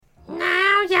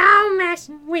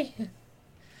messing with.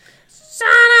 Son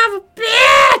of a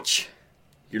bitch!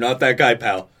 You're not that guy,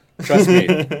 pal. Trust me.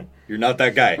 You're not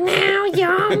that guy. Now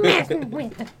you're messing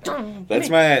with the dumb. That's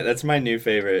my new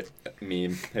favorite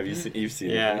meme. Have you seen? You've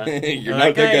seen Yeah. it? You're that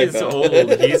not guy that guy, is pal. old.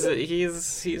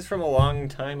 He's from a long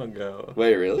time ago.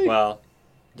 Wait, really? Well,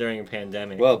 during a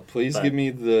pandemic. Well, please but give me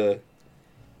the...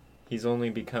 he's only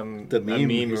become The a meme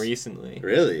meme is- recently.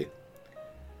 Really?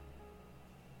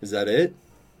 Is that it?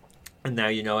 And now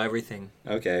you know everything.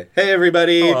 Okay. Hey,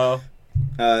 everybody. Hello.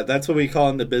 That's what we call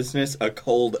in the business a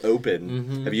cold open.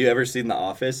 Mhm. Have you ever seen The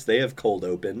Office? They have cold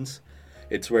opens.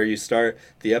 It's where you start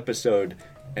the episode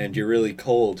and you're really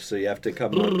cold, so you have to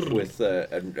come up with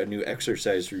a new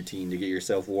exercise routine to get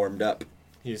yourself warmed up.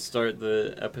 You start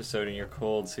the episode and you're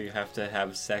cold, so you have to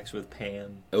have sex with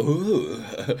Pam. Ooh.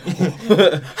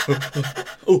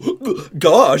 Oh,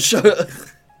 gosh.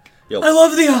 Yo, I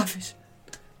love The Office.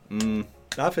 The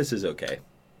Office is okay.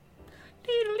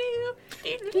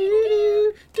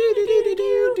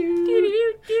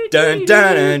 Dun,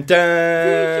 dun, dun,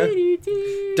 dun.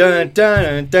 Dun, dun,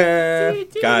 dun, dun.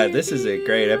 God, this is a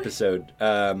great episode.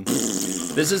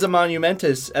 This is a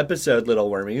monumentous episode,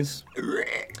 Little Wormies.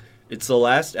 It's the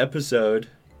last episode,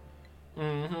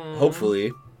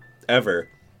 hopefully, ever.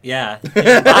 Yeah.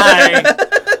 Bye.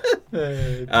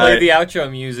 Play the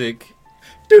outro music.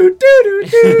 Do, do, do,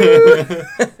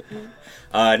 do.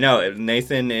 No,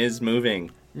 Nathan is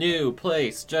moving. New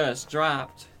place just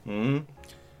dropped. Mm-hmm.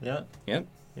 Yeah. Yep.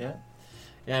 Yeah.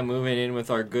 Yeah, moving in with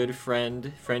our good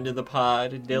friend of the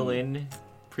pod, Dylan.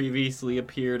 Previously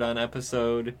appeared on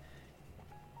episode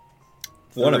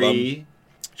 3. One of them.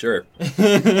 Sure.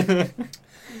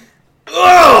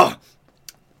 Ugh!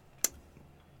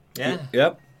 Yeah.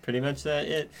 Yep. Pretty much that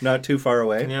it. Not too far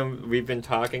away. You know, we've been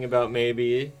talking about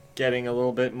maybe getting a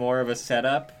little bit more of a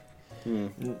setup.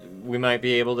 We might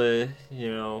be able to,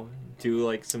 do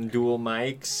like some dual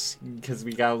mics because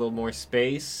we got a little more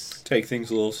space. Take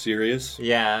things a little serious.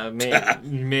 Yeah,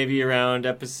 maybe around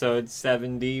episode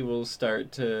 70 we'll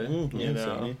start to,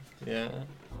 70. yeah.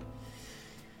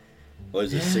 What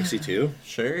is it, 62?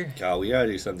 Sure. God, we gotta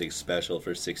do something special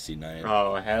for 69.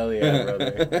 Oh, hell yeah,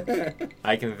 brother.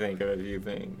 I can think of a few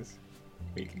things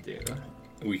we could do.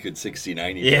 We could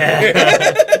 69.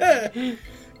 Yeah.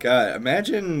 God,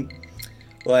 imagine,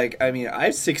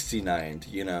 I 69,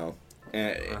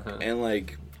 and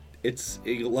like,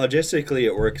 logistically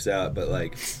it works out, but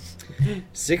like,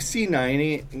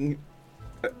 69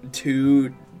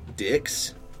 two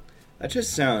dicks, that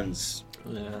just sounds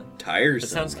tiresome. It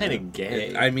sounds kind of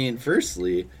gay. I mean,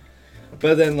 firstly,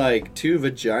 but then like 2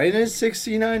 vaginas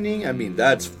 69ing, I mean,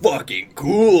 that's fucking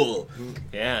cool.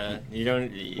 Yeah, you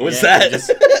don't. What's that?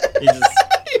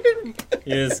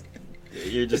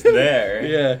 You're just there.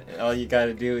 Yeah. All you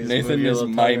gotta do is Nathan move your is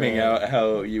little miming tongue around. out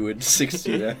how you would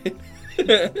 69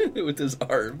 with his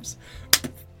arms.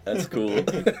 That's cool.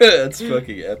 That's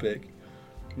fucking epic.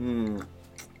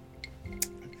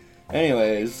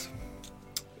 Anyways,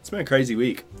 it's been a crazy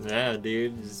week. Yeah,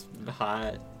 dude, it's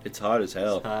hot. It's hot as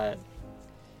hell. It's hot.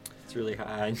 It's really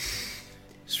hot.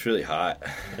 It's really hot.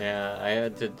 Yeah, I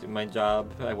had to do my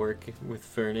job. I work with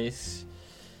furnace,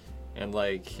 and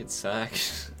it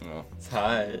sucks. Oh. It's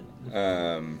hot.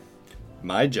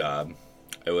 My job,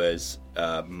 it was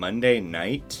Monday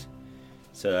night,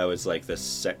 so that was like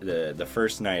the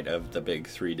first night of the big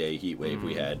 3-day heat wave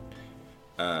we had.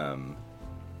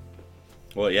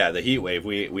 Well, yeah, the heat wave.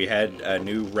 We had a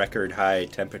new record high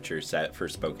temperature set for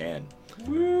Spokane.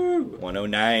 Woo!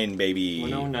 109, baby.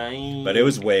 109. But it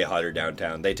was way hotter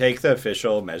downtown. They take the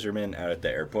official measurement out at the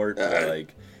airport, but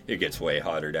it gets way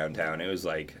hotter downtown.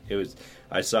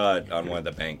 I saw it on one of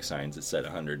the bank signs. It said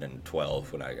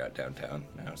 112 when I got downtown.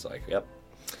 And I was like, yep.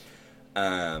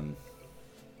 But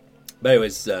it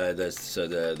was the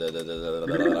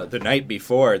night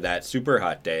before that super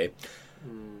hot day.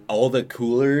 All the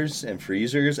coolers and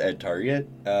freezers at Target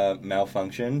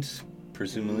malfunctioned,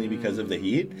 presumably because of the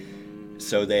heat.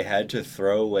 So they had to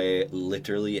throw away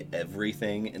literally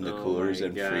everything in the coolers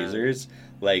and freezers.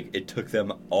 It took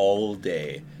them all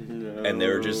day. No. And they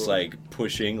were just,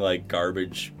 pushing,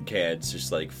 garbage cans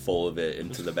just, full of it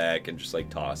into the back and just,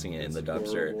 tossing it in the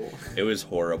dumpster. Horrible. It was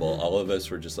horrible. All of us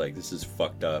were just like, this is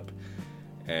fucked up.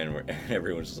 And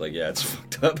everyone's just like, yeah, it's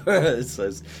fucked up. It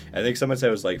says, I think someone said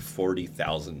it was,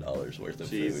 $40,000 worth of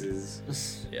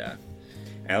Jesus. food. Yeah.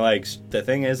 And, the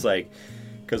thing is,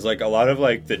 because, a lot of,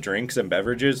 the drinks and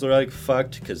beverages were,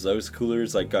 fucked, because those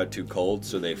coolers, got too cold,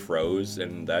 so they froze,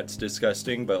 and that's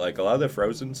disgusting. But, a lot of the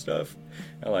frozen stuff,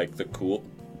 and, the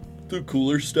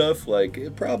cooler stuff,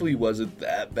 it probably wasn't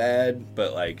that bad,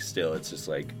 but, still, it's just,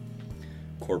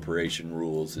 corporation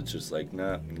rules. It's just like,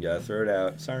 nah, you gotta throw it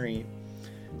out. Sorry.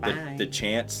 Bye. The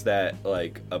chance that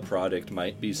like a product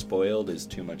might be spoiled is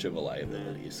too much of a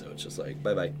liability, so it's just like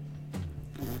bye bye.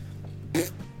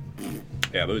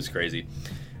 Yeah, but it was crazy,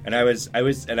 and I was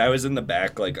in the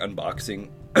back like unboxing,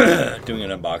 doing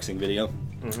an unboxing video,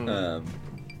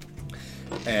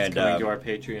 and Coming to our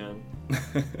Patreon.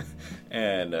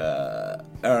 and I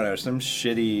don't know, some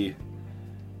shitty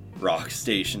rock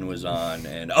station was on,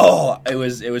 and it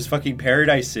was fucking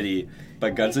Paradise City by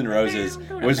Guns N' Roses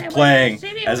was playing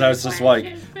as I was just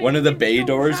like, one of the bay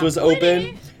doors was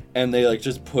open, and they like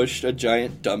just pushed a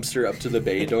giant dumpster up to the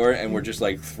bay door and were just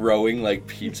like throwing like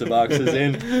pizza boxes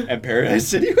in, and Paradise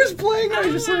City was playing. I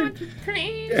was just like,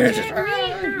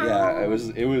 yeah, it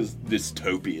was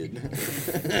dystopian.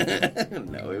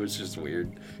 No, it was just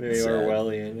weird. Very Sad.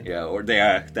 Orwellian.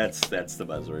 Yeah, that's the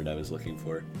buzzword I was looking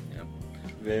for. Yeah.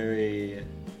 Very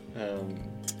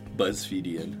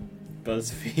BuzzFeedian.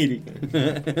 BuzzFeedian.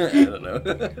 I don't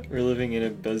know. We're living in a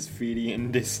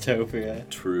BuzzFeedian dystopia.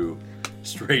 True.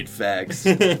 Straight facts.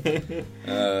 Wow,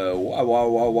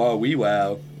 wee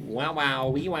wow. Wow, wow,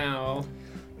 wee wow.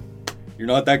 You're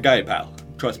not that guy, pal.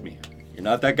 Trust me. You're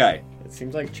not that guy. It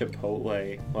seems like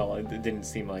Chipotle, well, it didn't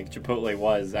seem like Chipotle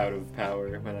was out of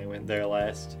power when I went there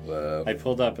last. Whoa. I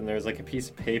pulled up and there was like a piece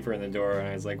of paper in the door and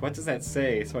I was like, what does that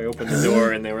say? So I opened the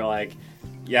door and they were like,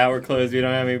 yeah, we're closed, we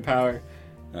don't have any power.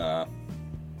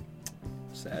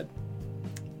 Sad.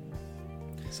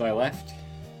 So I left.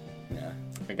 Yeah.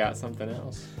 I got something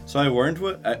else. So I warned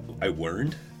what I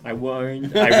warned. I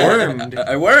wormed.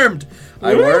 I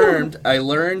wormed. I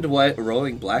learned what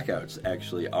rolling blackouts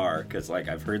actually are, because like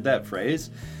I've heard that phrase,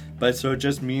 but so it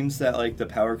just means that like the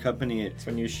power company. It's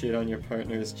when you shit on your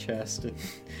partner's chest and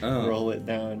Oh. roll it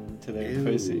down to their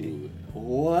pussy.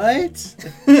 What?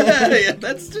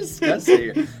 That's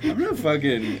disgusting. I'm gonna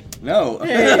fucking no.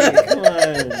 Hey, come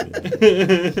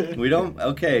on. We don't.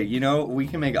 Okay, you know we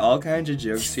can make all kinds of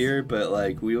jokes here, but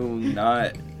like we will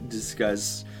not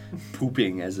discuss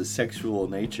pooping as a sexual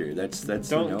nature. That's Don't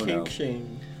the no-no. kink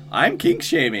shame. I'm kink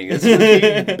shaming. It's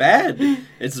fucking bad.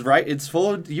 It's right. It's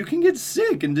full of. You can get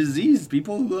sick and diseased.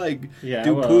 People who like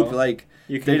do poop like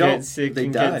you they can don't. get sick They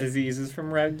and die. get diseases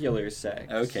from regular sex.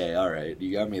 Okay, all right.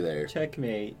 You got me there.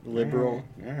 Checkmate, liberal.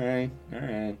 All right.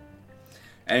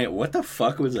 And what the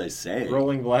fuck was I saying?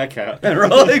 Rolling blackout.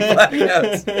 Rolling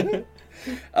blackouts.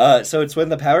 So it's when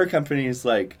the power companies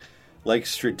like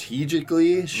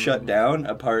strategically shut down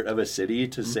a part of a city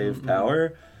to save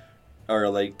power, or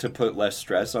like to put less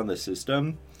stress on the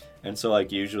system. And so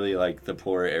like usually like the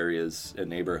poor areas and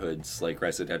neighborhoods, like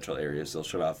residential areas, they'll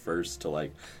shut off first to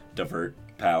like divert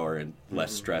power and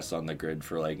less stress on the grid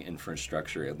for like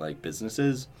infrastructure and like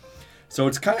businesses. So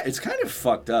it's kind of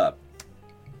fucked up.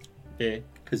 Yeah.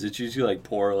 Because it's usually like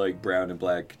poor, like brown and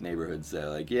black neighborhoods that are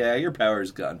like, yeah, your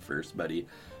power's gone first, buddy.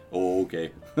 Oh,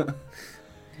 okay. But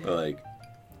like,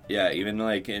 yeah, even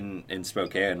like in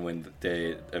Spokane when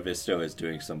Avisto is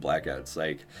doing some blackouts,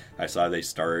 like I saw they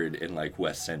started in like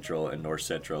West Central and North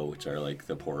Central, which are like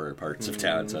the poorer parts of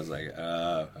town. So I was like,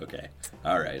 oh, okay,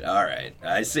 all right,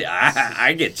 I see,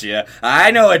 I get you.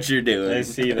 I know what you're doing. I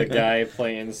see the guy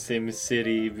playing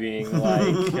SimCity being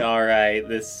like, all right,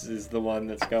 this is the one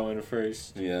that's going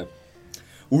first. Yeah.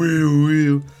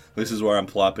 Wheel. This is where I'm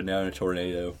plopping down a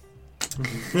tornado.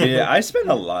 Yeah, I spent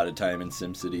a lot of time in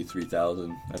SimCity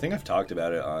 3000. I think I've talked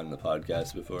about it on the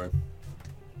podcast before.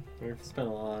 We've spent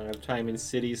a lot of time in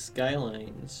city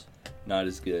skylines. Not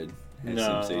as good as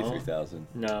No. SimCity 3000.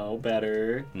 No,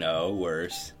 better. No,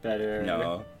 worse. Better.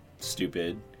 No,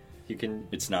 stupid. You can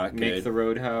It's not make good. the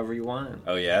road however you want.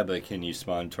 Oh yeah, but can you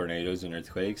spawn tornadoes and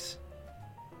earthquakes?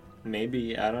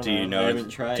 Maybe, I don't Do you know? I haven't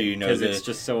tried. Do you know because that? it's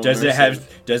just so Does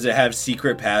immersive. it have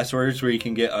secret passwords where you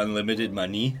can get unlimited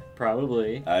money?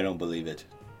 Probably. I don't believe it.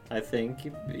 I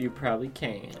think you probably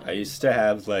can. I used to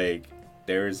have like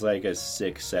there was like a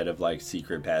sick set of like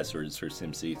secret passwords for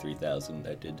SimCity 3000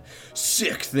 that did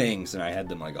sick things, and I had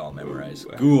them like all memorized.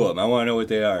 Google them. I want to know what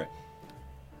they are.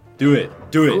 Do it.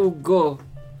 Google.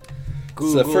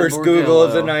 It's the first Google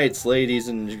of the nights, ladies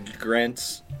and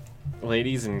grants.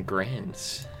 Ladies and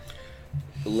grants.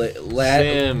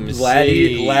 Laddies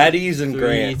and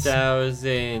grants.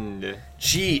 3000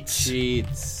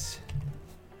 Cheats.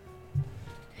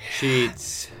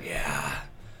 Cheats. Yeah.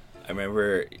 I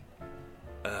remember.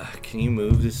 Can you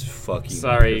move this fucking?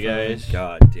 Sorry, microphone? guys.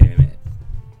 God damn it.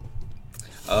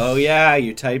 Oh yeah,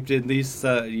 you typed in these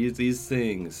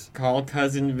things. Call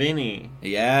cousin Vinny.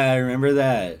 Yeah, I remember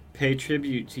that. Pay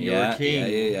tribute to your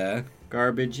king. Yeah.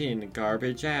 Garbage in,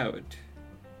 garbage out.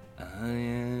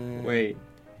 Yeah. Wait.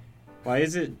 Why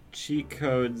is it cheat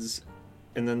codes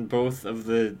and then both of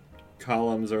the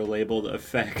columns are labeled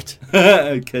effect.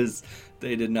 Because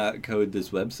they did not code this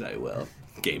website well.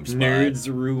 GameSpot. Nerds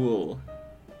rule.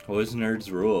 What was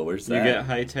Nerds Rule? Where's that? You get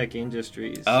High-Tech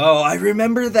Industries. Oh, I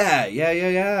remember that.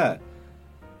 Yeah.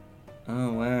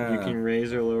 Oh, wow. You can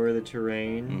raise or lower the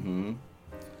terrain.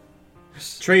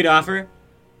 Mm-hmm. Trade offer.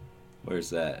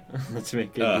 Where's that? Let's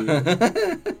make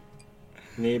it.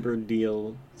 Neighbor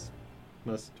deals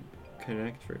must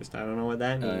connect first. I don't know what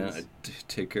that means.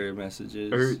 Ticker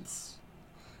messages. Hurts.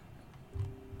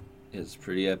 It's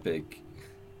pretty epic.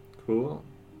 Cool.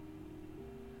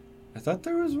 I thought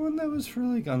there was one that was for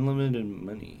like unlimited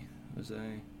money. Was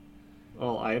I?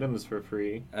 All items for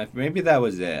free. Maybe that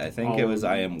was it. I think it was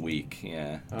All- I am weak.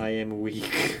 Yeah. I am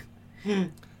weak.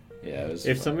 Yeah, it was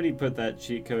If fun. somebody put that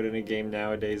cheat code in a game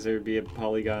nowadays, there would be a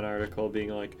Polygon article being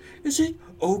like, "Is it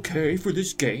okay for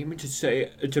this game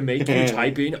to make you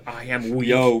type in I am weak?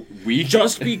 Yo, weak.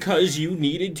 Just because you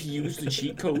needed to use the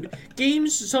cheat code?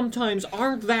 Games sometimes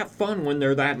aren't that fun when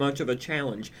they're that much of a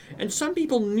challenge, and some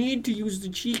people need to use the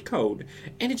cheat code,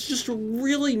 and it's just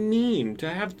really mean to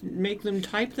have to make them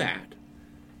type that."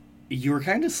 You were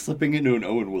kind of slipping into an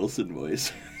Owen Wilson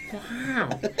voice.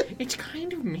 Wow, it's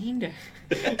kind of mean to.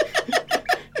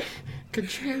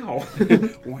 Ka-chow.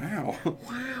 Wow.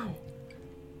 Wow.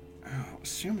 Oh,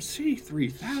 SimCity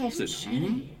 3000.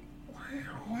 SimCity. Wow.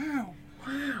 Wow.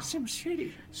 Wow.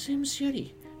 SimCity.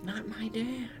 SimCity. Not my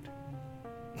dad.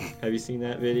 Have you seen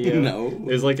that video? No.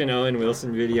 There's like an Owen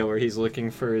Wilson video where he's looking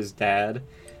for his dad.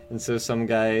 And so some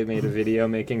guy made a video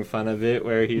making fun of it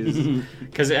where he's...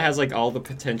 Because it has like all the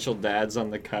potential dads on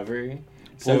the cover.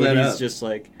 So Pull that he's up. just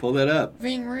like... Pull that up.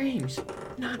 Ving Rhames.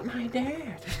 Not my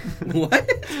dad. What?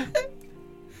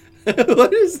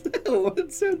 What is that?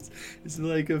 What sounds? Is it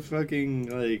like a fucking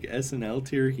like SNL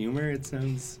tier humor? It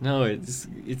sounds. No,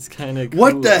 it's kind of cool.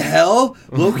 What the hell?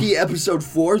 Loki episode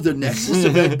 4, the Nexus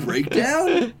event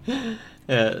breakdown.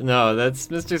 Yeah, no, that's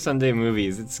Mr. Sunday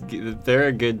Movies. They're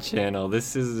a good channel.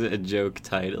 This is a joke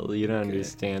title. You don't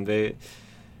understand. They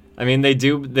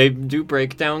do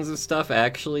breakdowns of stuff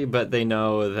actually, but they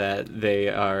know that they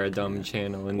are a dumb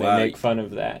channel and Wow. they make fun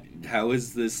of that. How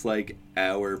is this like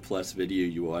hour plus video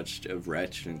you watched of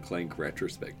Ratchet and Clank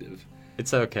retrospective?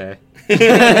 It's okay.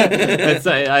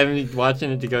 I'm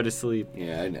watching it to go to sleep.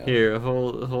 Yeah, I know. Here,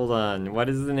 hold on. What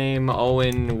is the name?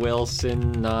 Owen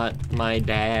Wilson, not my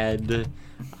dad.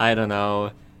 I don't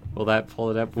know. Will that pull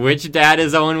it up? Which dad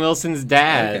is Owen Wilson's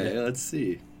dad? Okay, let's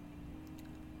see.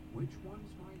 Which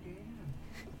one's my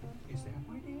dad? Is that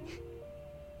my dad?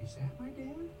 Is that my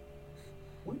dad?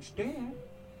 Which dad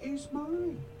is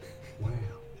mine? Wow,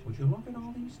 would you look at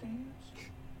all these dads?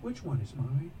 Which one is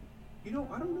mine? You know,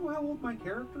 I don't know how old my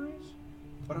character is,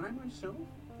 but I myself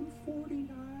am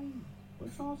 49.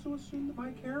 Let's also assume that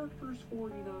my character is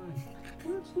 49.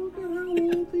 Let's look at how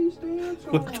old these dads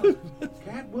are.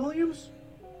 Cat Williams,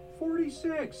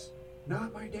 46.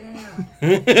 Not my dad.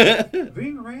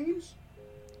 Ving Rhames,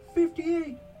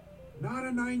 58. Not a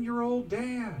 9-year-old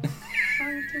dad.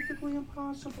 Scientifically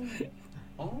impossible.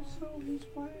 Also, he's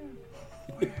black.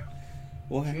 Wow.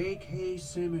 What? J.K.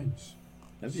 Simmons,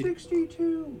 That'd be-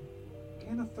 62.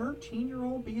 Can a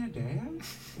 13-year-old be a dad?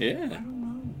 I Yeah, don't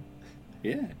know.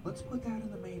 yeah. Let's put that in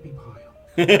the maybe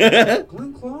pile.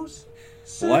 Glenn Close,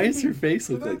 Why does 70. her face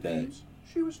So look like that? means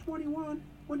she was 21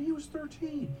 when he was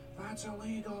 13. That's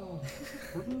illegal.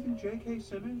 We're moving J.K.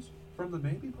 Simmons from the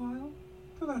maybe pile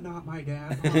to the not my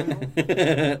dad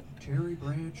pile. Terry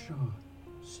Bradshaw,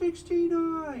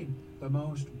 69. The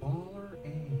most baller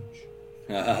age.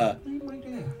 Leave my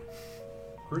dad.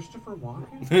 Christopher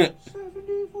Walken,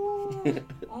 74.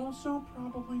 Also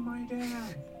probably my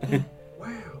dad.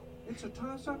 Wow, it's a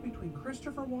toss-up between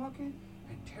Christopher Walken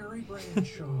and Terry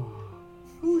Bradshaw.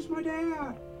 Who's my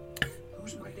dad?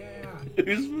 Who's my dad?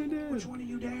 Who's my dad? Which one of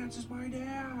you dads is my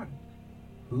dad?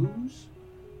 Who's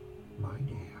my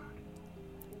dad?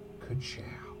 Ka-chow.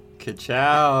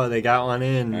 Ka-chow, they got one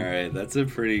in. All right, that's a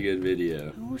pretty good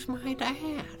video. Who's my dad?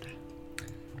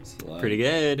 It's a lot. Pretty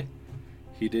good.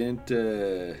 He didn't.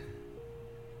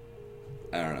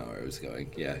 I don't know where I was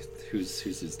going. Yeah, who's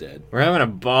his dad? We're having a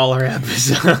baller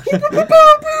episode.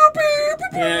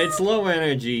 Yeah, it's low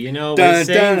energy. You know, Dun, we're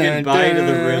saying dun, goodbye to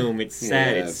the dun. room. It's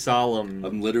sad. Yeah. It's solemn.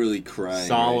 I'm literally crying.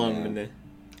 Solemn. Right now.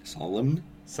 Solemn.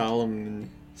 Solemn.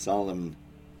 Solemn.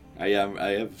 I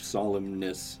have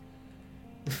solemnness.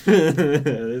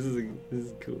 This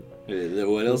is cool.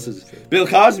 What else is Bill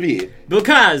Cosby? Bill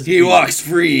Cosby. He walks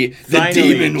free. The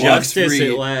Finally, demon walks justice free.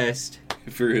 at last.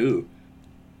 For who?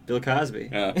 Bill Cosby.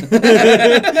 Oh.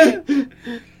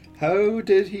 How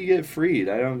did he get freed?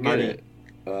 I don't get Money. it.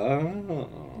 Oh.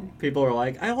 People are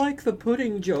like, I like the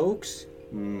pudding jokes.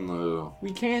 No.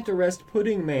 We can't arrest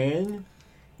Pudding Man,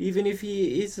 even if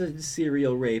he is a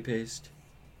serial rapist.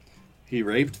 He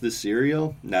raped the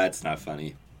cereal? Nah, it's not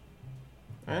funny.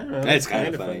 I don't know. That's it's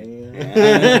kind of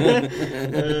kinda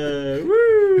funny.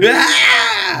 Woo!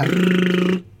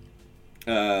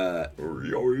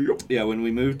 Yeah, when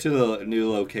we move to the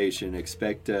new location,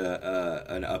 expect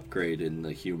an upgrade in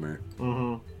the humor.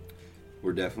 Mm-hmm.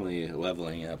 We're definitely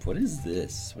leveling up. What is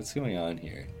this? What's going on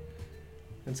here?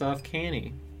 It's off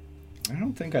Canny. I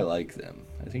don't think I like them.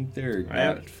 I think they're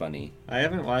not funny. I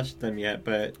haven't watched them yet,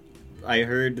 but I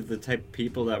heard the type of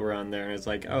people that were on there, and it's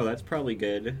like, oh, that's probably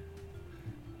good.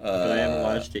 But I haven't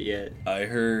watched it yet. I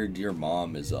heard your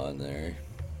mom is on there.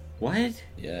 What?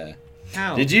 Yeah.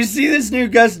 How? Did you see this new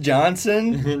Gus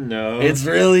Johnson? No. It's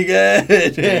really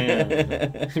good.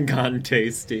 Damn. Gone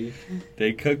tasty.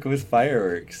 They cook with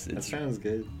fireworks. That sounds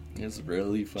good. It's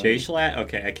really fun. Jay Schlatt?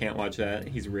 Okay, I can't watch that.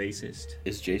 He's racist.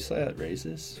 Is Jay Schlatt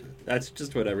racist? That's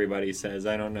just what everybody says.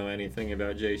 I don't know anything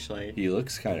about Jay Schlatt. He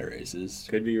looks kind of racist.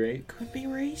 Could be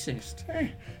racist.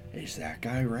 Is that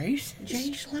guy racist? Jay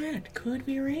Schlatt could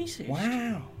be racist.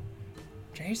 Wow.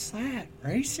 Jay Schlatt,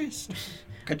 racist.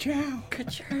 Ka-chow.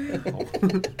 Ka-chow.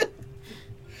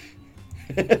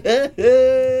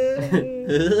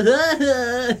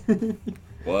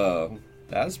 Whoa.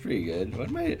 That was pretty good.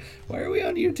 Why are we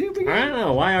on YouTube again? I don't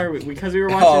know. Why are we? Because we were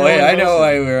watching. Oh, wait, Owen I know Wilson.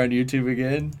 why we're on YouTube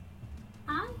again.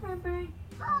 Hi, Herbert.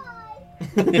 Hi.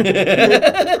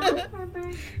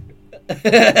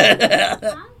 Hi,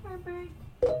 Herbert.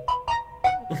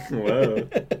 Whoa.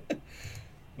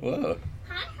 Whoa.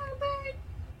 Hi, Herbert.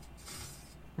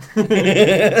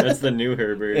 That's the new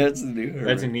Herbert. That's the new Herbert.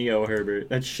 That's Neo Herbert.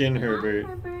 That's Shin Hi, Herbert.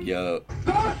 Herbert. Yo.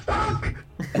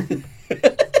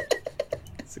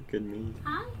 It's a good meme.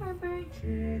 Hi, Herbert.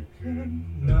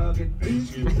 Nugget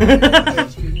biscuit.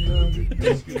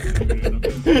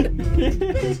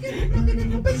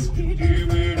 Give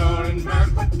me an orange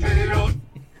mashed potato.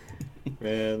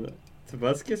 Man,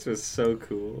 Tobuscus was so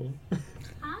cool.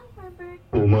 Hi, Herbert.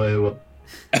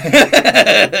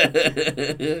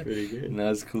 Pretty good. Not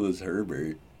as cool as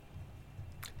Herbert.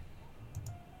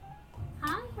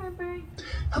 Hi, Herbert.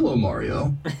 Hello,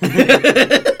 Mario.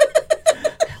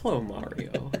 Hello,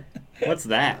 Mario. What's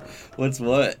that? What's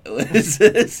what? What is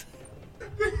this?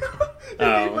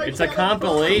 Oh, it's a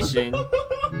compilation.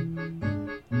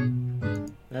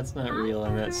 That's not real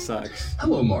and that sucks.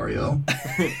 Hello, Mario.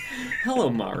 Hello,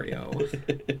 Mario.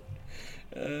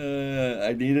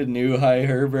 I need a new Hi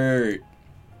Herbert.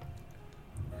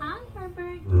 Hi,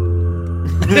 Herbert.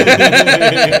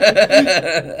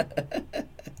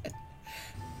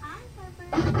 Hi,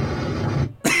 Herbert.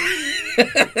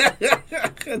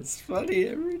 It's funny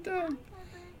every time.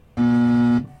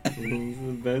 This is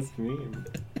the best meme.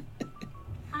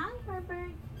 Hi,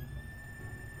 Herbert.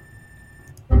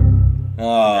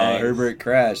 Oh, Nice. Herbert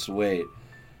crashed. Wait.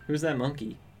 Who's that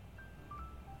monkey?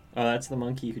 Oh, that's the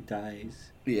monkey who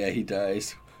dies. Yeah, he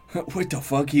dies. What the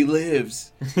fuck? He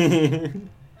lives.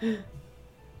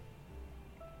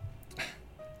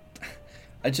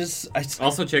 I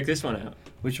Also, check this one out.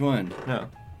 Which one? No.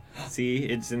 See,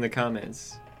 it's in the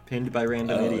comments. Pinned by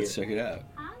Random Oh, Idiot. let's check it out.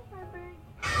 Hi,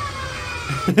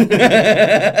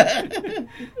 Herbert.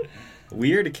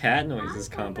 Weird cat noises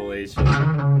compilation.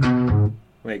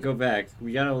 Wait, go back.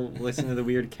 We gotta listen to the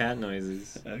weird cat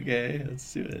noises. Okay,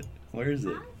 let's do it. Where is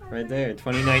it? Right there,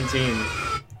 2019.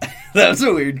 That was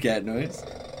a weird cat noise.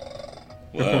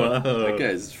 Whoa, Whoa. that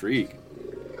guy's a freak.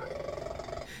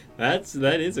 That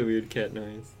is a weird cat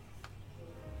noise.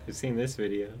 I've seen this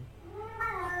video.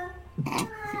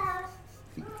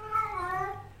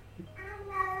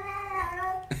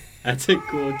 That's a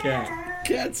cool cat.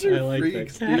 Cats are I like that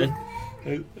freaks, cat.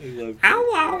 dude. I love Ow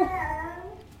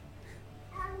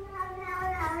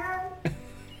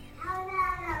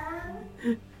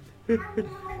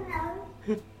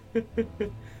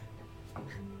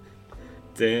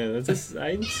Damn,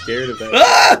 I'm scared of that.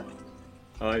 Ah!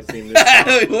 Oh, I've seen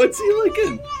this. What's he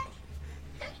looking?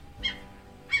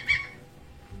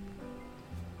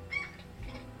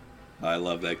 I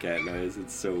love that cat noise.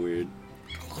 It's so weird.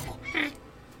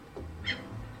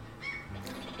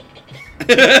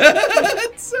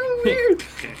 It's so weird.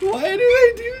 Why do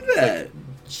they do that?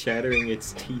 Chattering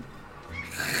its teeth.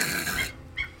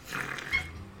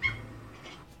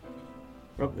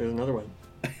 Oh, there's another one.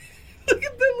 Look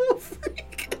at that little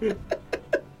freak.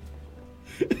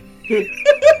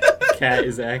 Cat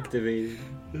is activated.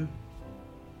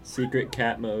 Secret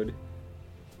cat mode.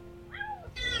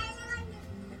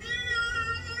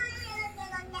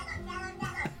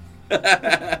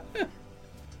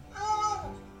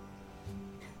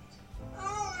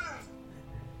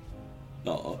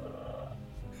 Oh.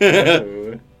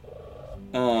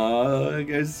 Oh, that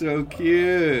guy's so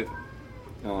cute.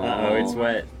 Uh-oh, it's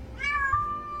wet.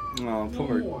 Oh, No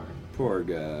more. poor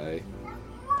guy.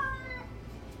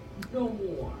 No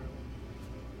more.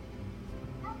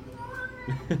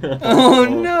 Oh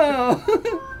no!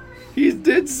 He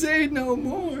did say no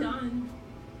more. Done.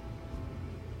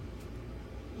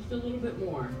 Just a little bit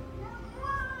more.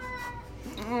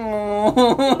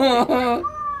 Oh,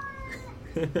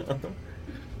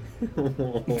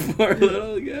 poor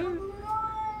little guy.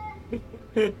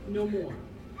 No more.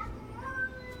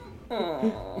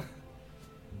 Oh,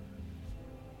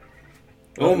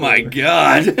 oh my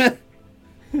god!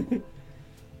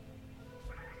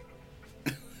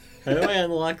 How do I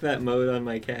unlock that mode on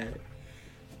my cat?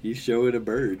 You show it a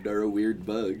bird or a weird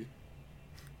bug.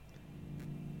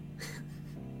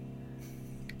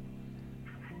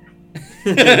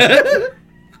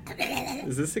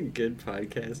 Is this a good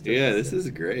podcast? Yeah, this is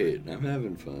great. I'm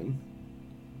having fun.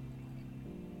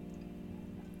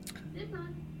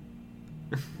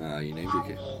 Oh, you named your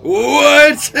kid.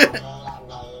 What?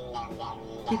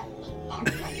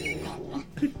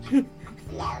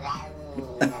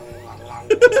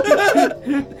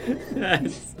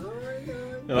 That's...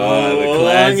 Oh, the Long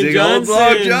classic old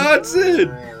Long Johnson.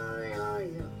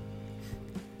 Johnson.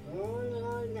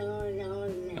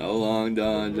 Oh, long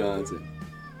Don Johnson.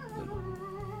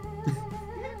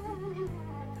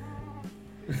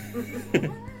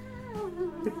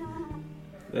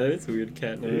 That is a weird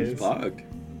cat He's noise. pogged.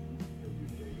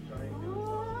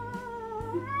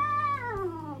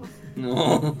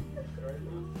 No.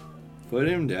 Put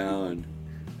him down.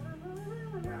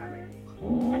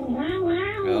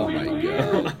 Oh my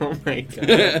god. Oh my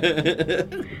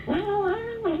god.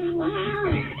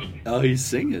 Oh, he's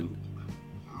singing.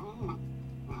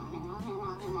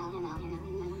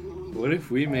 What if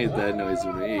we made that noise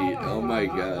when we ate? Oh my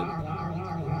god.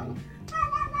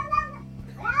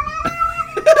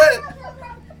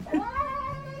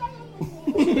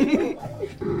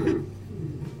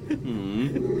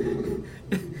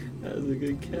 That was a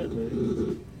good cat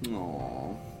noise.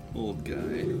 Aw, old guy.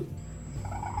 Ooh.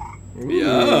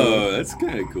 Yo, that's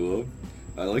kind of cool.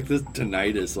 I like the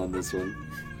tinnitus on this one.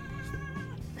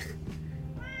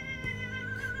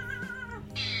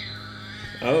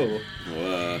 Oh,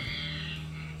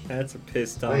 That's a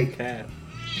pissed off cat.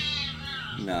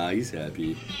 nah, he's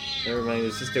happy. Never mind,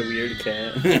 it's just a weird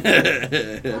cat.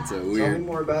 That's a Tell me weird.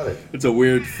 more about it. It's a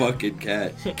weird fucking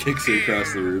cat. Kicks her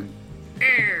across the room.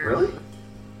 Really?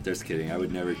 Just kidding. I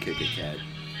would never kick a cat.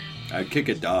 I'd kick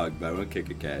a dog, but I won't kick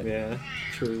a cat. Yeah,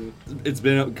 true. It's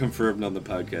been confirmed on the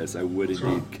podcast. I would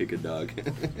indeed kick a dog.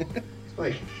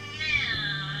 Spike.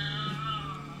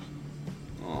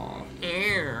 Aw.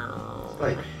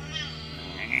 Spike.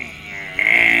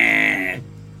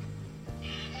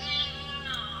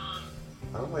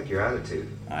 I don't like your attitude.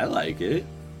 I like it.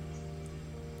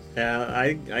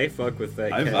 Yeah, I fuck with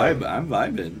that I'm cat.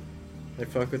 vibing. I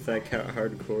fuck with that cat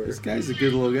hardcore. This guy's a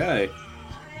good little guy.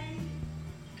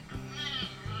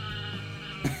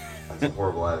 That's a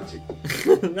horrible attitude.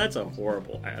 That's a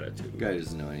horrible attitude. Guy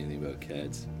doesn't know anything about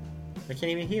cats. I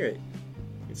can't even hear it.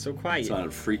 It's so quiet. It's on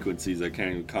frequencies I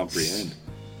can't even comprehend.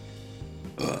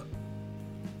 Oh.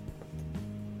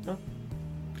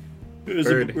 There's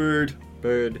Bird. a bird.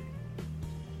 Bird.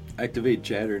 Activate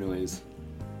chatter noise.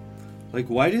 Like,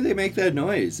 why do they make that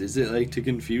noise? Is it like to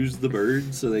confuse the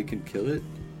bird so they can kill it?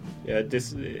 Yeah,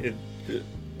 it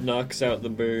knocks out the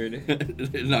bird.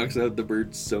 It knocks out the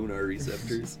bird's sonar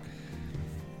receptors.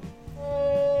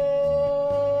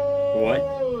 What?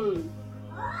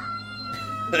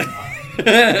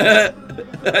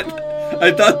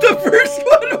 I thought the first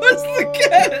one was the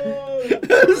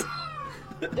cat.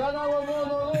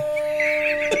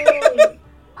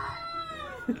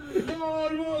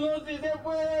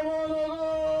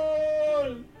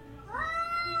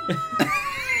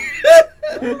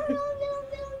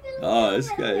 Oh, this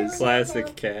guy is.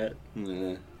 Classic cat.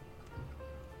 Yeah.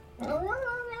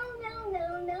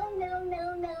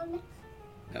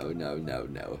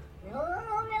 No.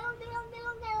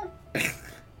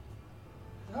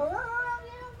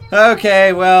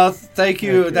 Okay, well, thank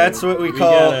you. Okay, That's what we we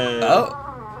call. gotta-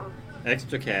 Oh.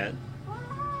 Extra cat.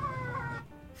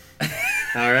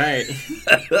 Alright.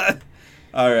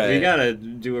 All right. We gotta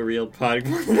do a real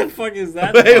podcast. What the fuck is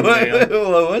that? Wait,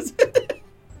 thumbnail? what was it?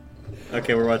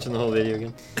 Okay, we're watching the whole video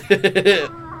again.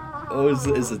 Oh,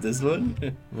 is it this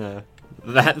one? No.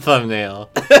 That thumbnail.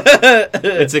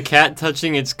 It's a cat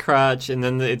touching its crotch, and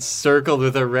then it's circled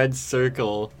with a red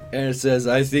circle. And it says,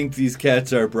 "I think these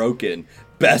cats are broken.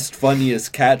 Best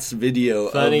funniest cats video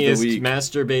Funniest of the week."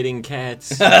 masturbating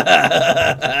cats.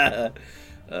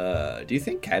 Do you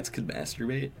think cats could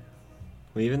masturbate?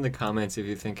 Leave in the comments if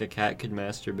you think a cat could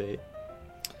masturbate.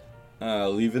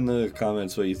 Leave in the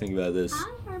comments what you think about this. Hi,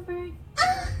 Herbert.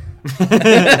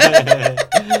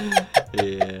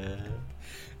 Yeah.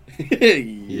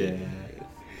 Yeah.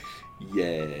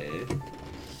 Yeah.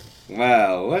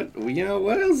 Wow.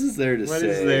 What else is there to say? What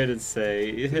is there to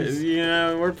say? You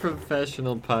know, we're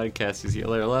professional podcasters.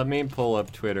 Let me pull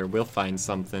up Twitter. We'll find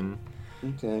something.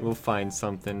 Okay. We'll find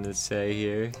something to say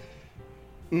here.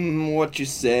 What you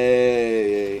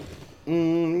say?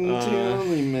 You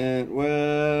only meant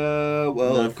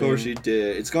well. Of course Nothing. you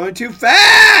did. It's going too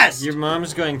fast. Your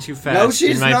mom's going too fast. No,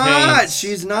 she's in my not. pants.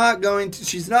 She's not going to.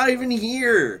 She's not even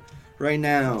here right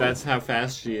now. That's how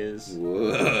fast she is.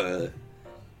 Whoa.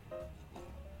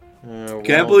 Can't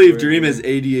Can't believe Dream has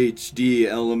ADHD.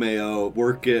 LMAO.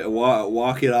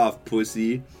 Walk it off,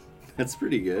 pussy. That's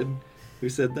pretty good. Who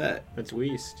said that? That's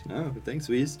Weast. Oh, thanks,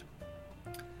 Weast.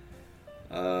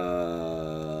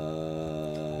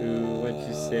 What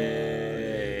you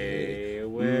say?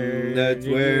 Where That's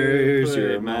did where's you put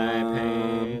your my mom?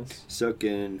 pants?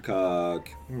 Sucking cock.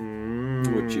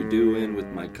 Mm. What you doing with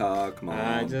my cock, Mom?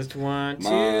 I just want to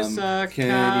Mom, suck can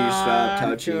you stop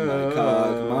touching my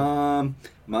cock, Mom?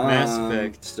 Mom, Mass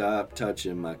Effect. stop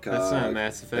touching my cock. That's not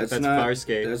Mass Effect. That's not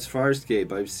Farscape. That's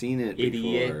Farscape. I've seen it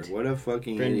Idiot. before. What a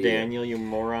fucking Friend idiot. Daniel, you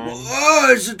moron. Oh,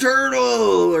 it's a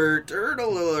turtle alert!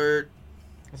 Turtle alert!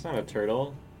 That's not a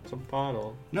turtle. It's a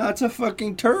bottle. No, it's a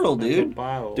fucking turtle, That's a dude.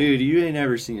 bottle. Dude, you ain't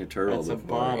never seen a turtle That's a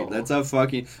before. bottle. That's a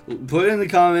fucking. Put in the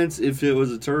comments if it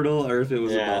was a turtle or if it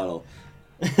was Yeah. a bottle.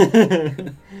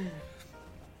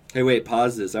 Hey, wait,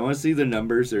 pause this. I want to see the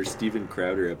numbers our Steven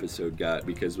Crowder episode got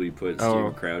because we put Oh.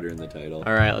 Steven Crowder in the title.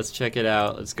 All right, let's check it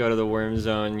out. Let's go to the Worm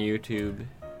Zone YouTube.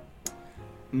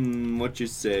 What you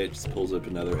say? It just pulls up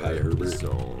another Hi Herbert.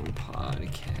 Zone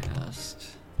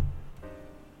podcast.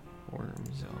 Worm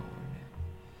Zone.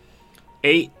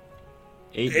 Eight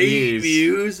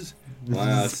views.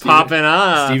 Wow, It's popping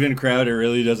up. Steven Crowder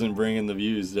really doesn't bring in the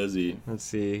views, does he? Let's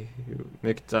see.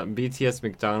 BTS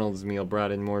McDonald's meal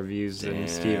brought in more views than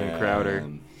Steven Crowder.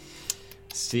 Damn.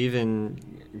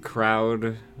 Steven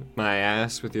Crowd my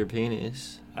ass with your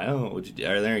penis. I don't know.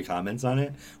 Are there any comments on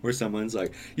it where someone's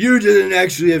like, "You didn't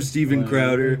actually have Steven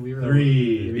Crowder"?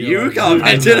 3. You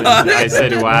commented on it. I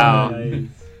said, wow.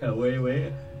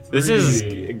 Wait. This is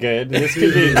 3. good. This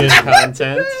could be good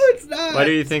content. No, it's not. What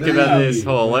do you think about this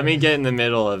hole? Let me get in the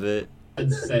middle of it. I'd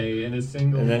say in a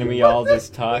single. And then we all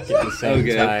just talk at the same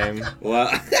Okay. time. Wow.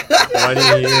 What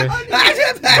do you have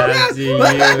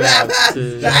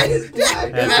to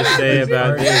say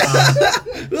about this?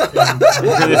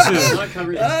 This is...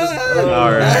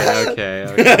 Alright, okay.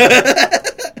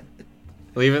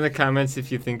 Leave in the comments if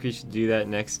you think we should do that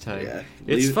next time. Yeah.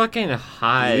 It's Leave- fucking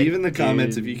hot. Leave in the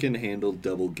comments dude. if you can handle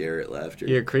double Garrett laughter.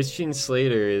 Here, Christian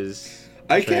Slater is...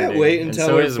 I can't trending, wait and until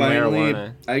so we're is finally.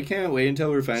 marijuana. I can't wait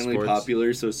until we're finally Sports.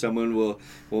 popular, so someone will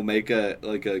make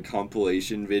a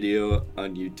compilation video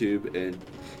on YouTube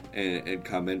and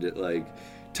comment it like,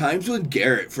 times when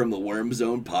Garrett from the Worm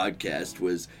Zone podcast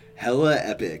was hella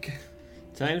epic.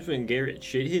 Times when Garrett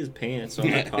shit his pants on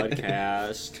the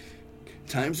podcast.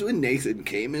 Times when Nathan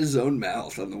came in his own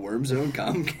mouth on the Worm Zone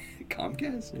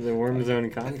Comcast. The Worm Zone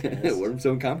Comcast. Worm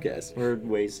Zone Comcast. We're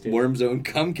wasted. Worm Zone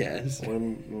Comcast.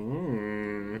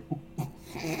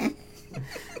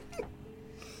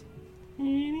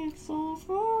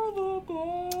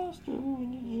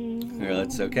 Here,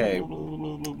 that's okay.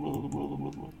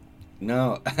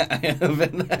 No, I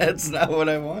haven't. That's not what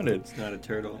I wanted. It's not a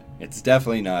turtle. It's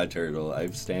definitely not a turtle. I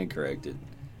stand corrected.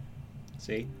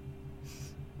 See?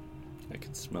 I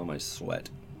can smell my sweat.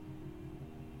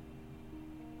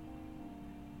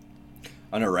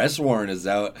 An arrest warrant is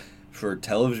out for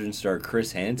television star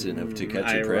Chris Hansen of To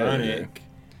Catch a Predator. Ironic.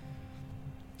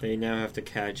 They now have to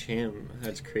catch him.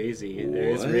 That's crazy.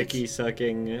 There's What? Ricky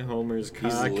sucking Homer's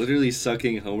He's cock. literally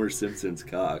sucking Homer Simpson's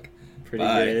cock. Pretty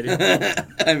Bye. good.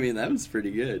 I mean, that was pretty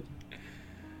good.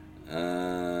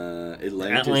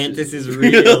 Atlantis is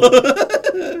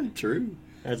real. True.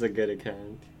 That's a good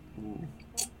account.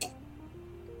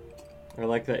 I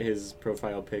like that his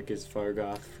profile pic is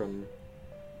Fargoth from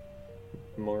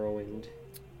Morrowind.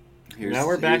 Now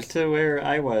we're back to where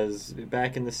I was,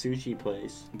 back in the sushi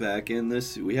place. back in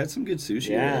this. We had some good sushi.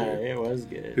 Yeah, earlier. it was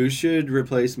good. Who should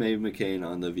replace Maeve McCain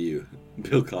on The View?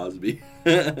 Bill Cosby.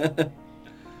 LJ.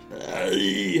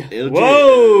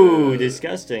 Whoa!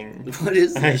 Disgusting. What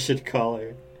is I that? should call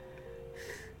her.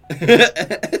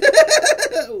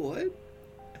 What?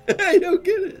 I don't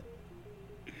get it.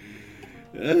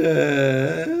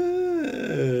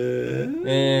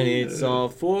 And it's all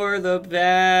for the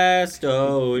best.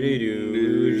 Oh, do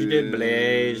do do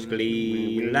blaze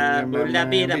glee la la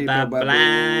be da ba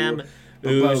blam.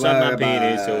 Ooh, some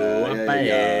penis, oh,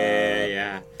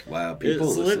 yeah. Wow, people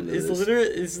listen to this.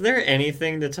 Is there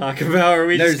anything to talk about, or are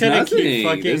we There's just gonna nothing. keep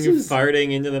fucking This is-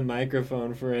 farting into the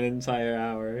microphone for an entire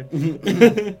hour?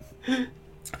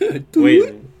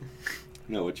 Wait,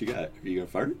 No, what you got? Are you gonna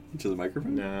fart into the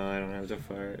microphone? no, I don't have to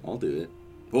fart. I'll do it.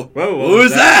 Whoa, Whoa, what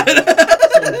was that?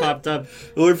 Something popped up.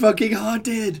 We're fucking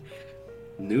haunted.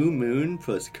 New moon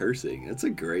plus cursing. That's a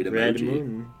great emoji. Red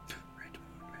moon. Red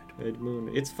moon. Red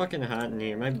moon. It's fucking hot in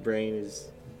here. My brain is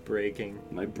breaking.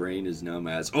 My brain is numb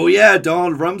as. Oh yeah,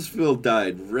 Donald Rumsfeld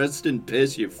died. Rest in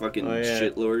piss, you fucking Oh, yeah.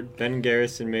 shitlord. Ben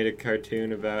Garrison made a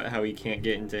cartoon about how he can't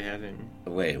get into heaven.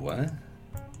 Wait, what?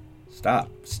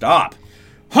 Stop.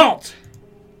 Halt!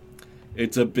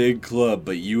 It's a big club,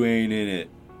 but you ain't in it.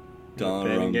 Donald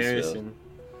Ben Rumsfeld. Garrison.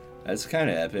 That's kind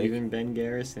of epic. Even Ben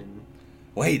Garrison.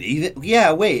 Wait,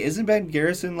 isn't Ben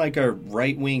Garrison like a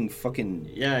right-wing fucking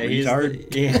Yeah,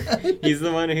 retard? he's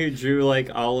the one who drew like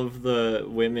all of the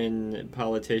women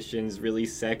politicians really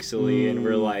sexily, and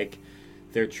we're like,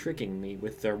 they're tricking me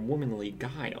with their womanly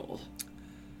guile.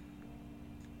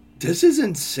 This is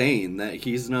insane that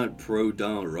he's not pro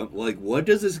Donald Trump. Like, what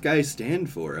does this guy stand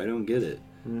for? I don't get it.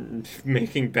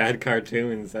 Making bad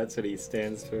cartoons, that's what he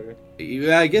stands for.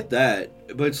 Yeah, I get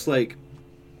that, but it's like,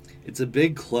 it's a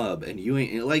big club, and you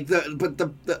ain't like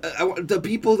the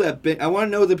people that I want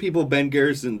to know the people Ben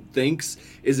Garrison thinks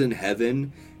is in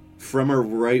heaven from a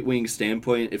right wing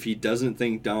standpoint. If he doesn't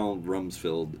think Donald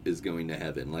Rumsfeld is going to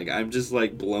heaven, like I'm just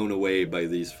like blown away by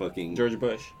these fucking. George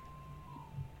Bush.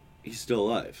 He's still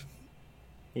alive.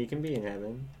 He can be in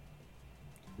heaven.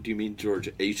 Do you mean George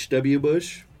H.W.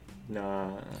 Bush?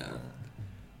 Nah.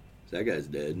 That guy's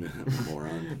dead.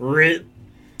 Moron. Rit.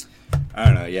 I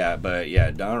don't know, but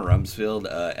Donald Rumsfeld,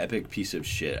 epic piece of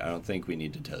shit. I don't think we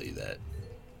need to tell you that.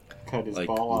 Cut his Like,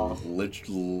 ball off.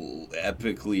 literal,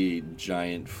 epically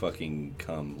giant fucking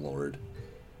cum lord.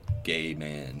 Gay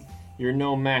man. You're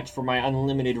no match for my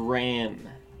unlimited RAM.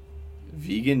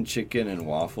 Vegan chicken and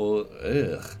waffle.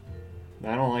 Ugh.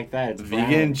 I don't like that. It's Vegan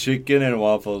brown. chicken and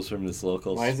waffles from this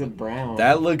local. Why is it brown?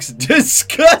 That looks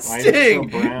disgusting. Why is it so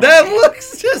brown? That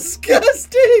looks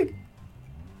disgusting.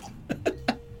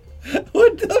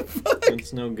 What the fuck?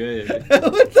 It's no good.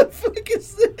 What the fuck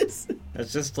is this?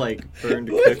 That's just like burned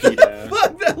What cookie the dough.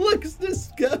 fuck? That looks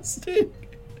disgusting.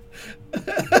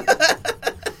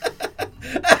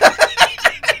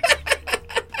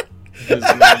 His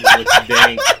mouth looks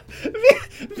dank.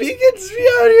 Vegans be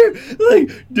out here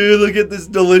like, dude, look at this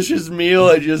delicious meal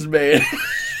I just made.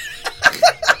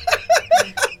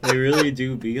 They really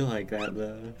do be like that,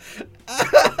 though.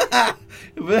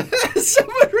 But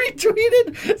someone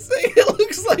retweeted saying it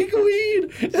looks like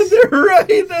weed, and they're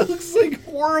right. That looks like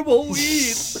horrible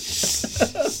weed.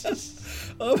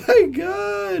 Oh my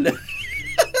god,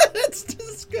 that's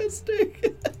disgusting.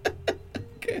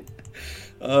 Okay.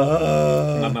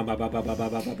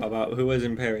 Who was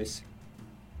in Paris?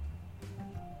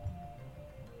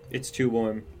 It's too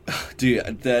warm.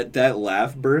 Dude, that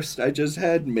laugh burst I just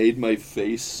had made my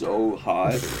face so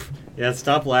hot. Yeah,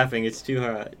 stop laughing. It's too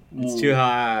hot. It's too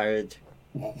hard.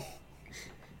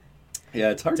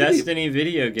 Yeah, it's hard to be... Destiny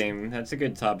video game. That's a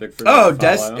good topic for Oh, me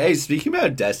to follow. Hey, speaking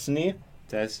about Destiny,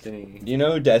 Destiny. you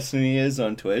know who Destiny is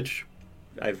on Twitch?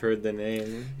 I've heard the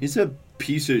name. He's a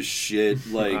piece of shit,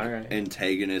 like, Alright.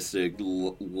 antagonistic,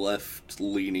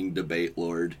 left-leaning debate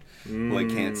lord who I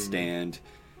can't stand.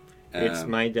 It's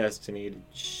my destiny to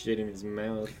shit in his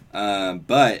mouth.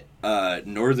 But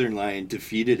Northern Lion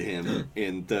defeated him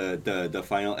in the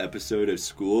final episode of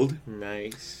Schooled,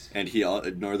 Nice. and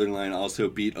Northern Lion also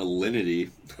beat Alinity.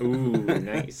 Ooh,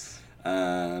 nice.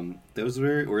 Those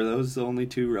were those the only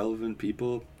two relevant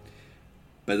people.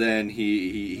 But then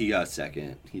he got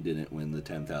second. He didn't win the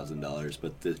 $10,000,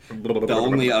 but the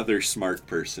only other smart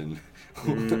person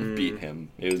beat him.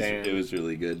 It was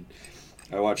really good.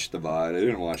 I watched the VOD. I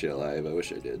didn't watch it live. I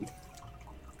wish I did.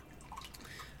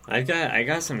 I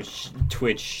got some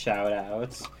Twitch shout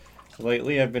outs.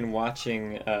 Lately I've been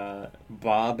watching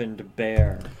Bob and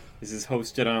Bear. This is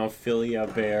hosted on Ophelia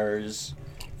Bear's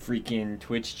freaking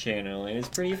Twitch channel, and it's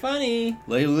pretty funny.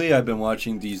 Lately, I've been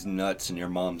watching these nuts in your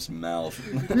mom's mouth.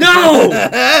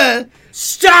 No!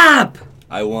 Stop!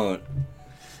 I won't.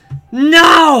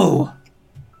 No!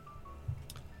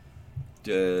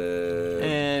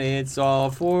 And it's all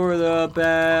for the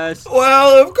best.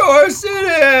 well, of course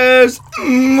it is.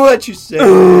 What you say?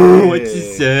 What you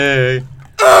say?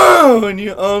 Oh, and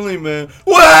you only man.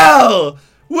 Well,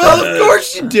 Well, of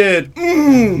course you did.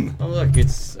 Oh look,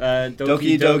 it's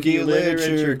Doki Doki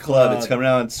Literature Club. It's coming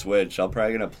out on Switch. I'm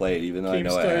probably gonna play it, even though I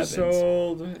know it happens. Keemstar's so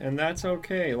old, and that's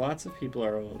okay. Lots of people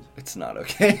are old. It's not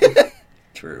okay.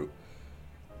 True.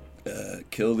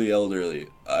 Kill the elderly.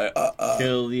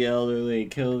 Kill the elderly.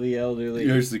 Kill the elderly.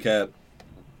 Here's the cap.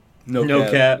 no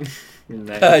cap. cap.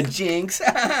 Nice. Jinx.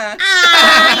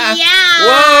 Ah, yeah.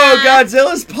 Whoa,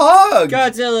 Godzilla's pog.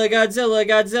 Godzilla.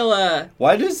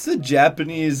 Why does the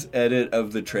Japanese edit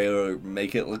of the trailer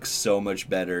make it look so much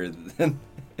better than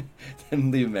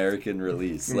the American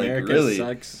release? America like really?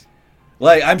 sucks.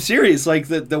 Like I'm serious. Like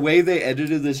the way they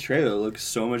edited this trailer looks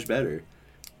so much better.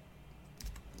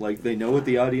 Like they know what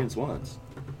the audience wants.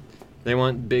 They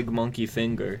want big monkey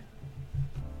finger.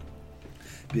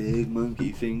 Big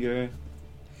monkey finger.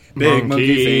 Big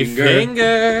monkey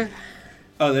finger.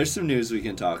 Oh, there's some news we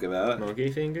can talk about. Monkey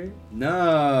finger?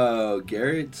 No,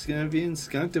 Garrett's gonna be in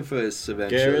Skunktapuss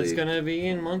eventually. Garrett's gonna be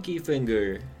in monkey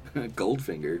finger.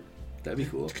 Goldfinger. That'd be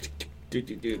cool.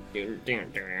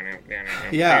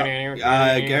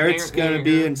 Yeah, Garrett's gonna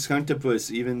be in Skunktapuss,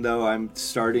 even though I'm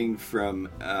starting from.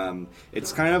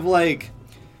 It's kind of like,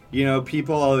 you know,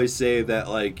 people always say that,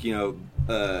 like, you know,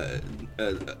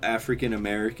 African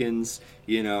Americans,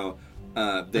 you know,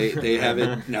 they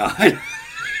haven't. No.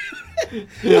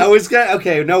 I was gonna.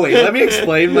 Okay, no wait. Let me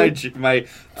explain my.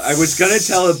 I was gonna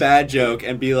tell a bad joke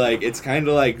and be like, it's kind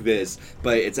of like this,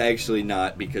 but it's actually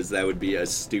not, because that would be a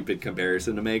stupid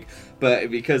comparison to make. But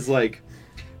because like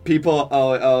people,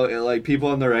 like people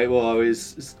on the right will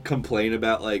always complain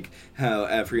about like how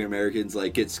African Americans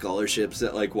like get scholarships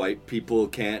that like white people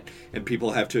can't, and people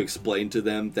have to explain to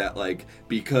them that like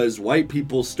because white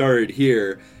people started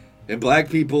here. And black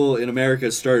people in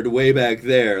America started way back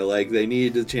there. Like, they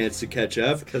need a chance to catch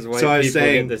up. Because white people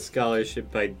get the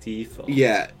scholarship by default.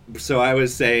 Yeah. So I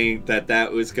was saying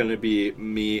that was going to be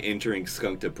me entering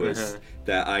Skunktapuss.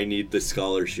 That I need the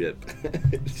scholarship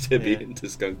to be into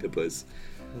Skunktapuss.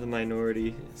 The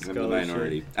minority scholarship. I'm the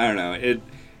minority. I don't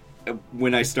know.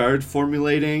 When I started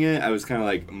formulating it, I was kind of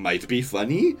like, might be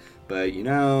funny. But, you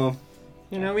know...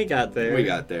 You know, we got there. We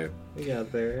got there.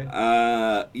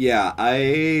 Yeah,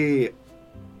 I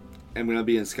am gonna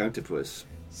be in Skunktapuss.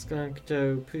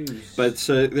 Skunktapuss. But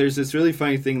so there's this really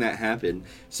funny thing that happened.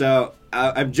 So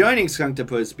I'm joining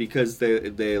Skunktapuss because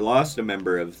they lost a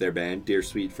member of their band, dear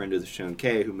sweet friend of the show,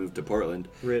 Kay, who moved to Portland.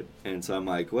 Rip. And so I'm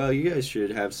like, well, you guys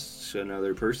should have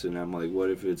another person. I'm like, what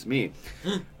if it's me?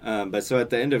 But so at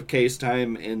the end of Kay's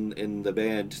time in the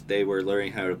band, they were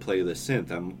learning how to play the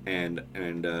synth.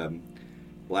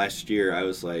 Last year, I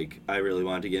was like, I really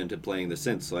wanted to get into playing the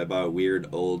synth, so I bought a weird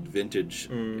old vintage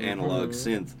analog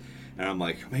synth, and I'm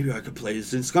like, maybe I could play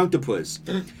this in Skunktapuss.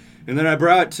 And then I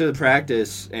brought it to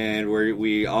practice, and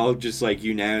we all just like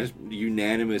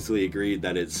unanimously agreed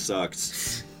that it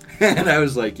sucks. And I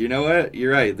was like, you know what?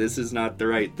 You're right. This is not the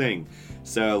right thing.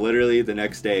 So literally the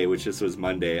next day, which this was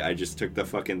Monday, I just took the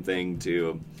fucking thing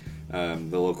to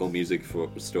the local music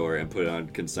store and put it on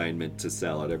consignment to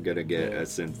sell it. I'm gonna get a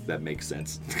synth that makes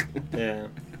sense. Yeah.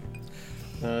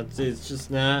 It's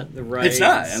just not the right. It's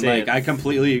not, synth. and like I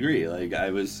completely agree. Like I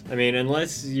mean,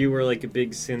 unless you were like a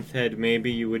big synth head,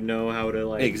 maybe you would know how to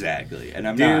like exactly. And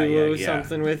I'm do not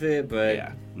something with it,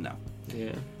 but no.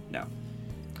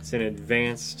 It's an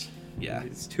advanced. Yeah,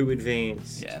 it's too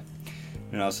advanced. Yeah,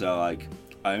 and also like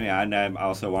I'm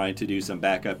also wanting to do some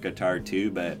backup guitar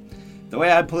too, but. The way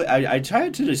I play, I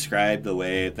tried to describe the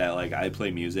way that like I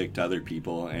play music to other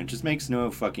people, and it just makes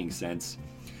no fucking sense.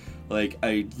 Like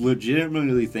I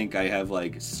legitimately think I have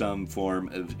like some form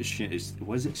of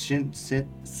synesthesia?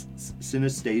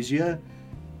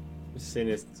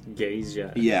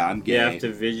 Synesthesia. Yeah, I'm gay. You have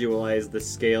to visualize the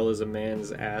scale as a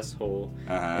man's asshole,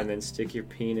 and then stick your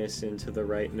penis into the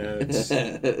right notes.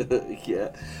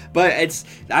 Yeah, but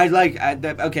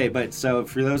okay. But so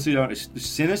for those who don't,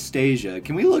 synesthesia.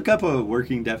 Can we look up a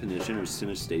working definition of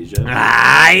synesthesia?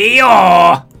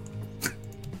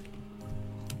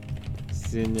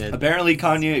 Apparently,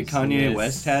 Kanye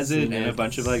West has it, and a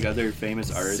bunch of like other famous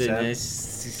artists have.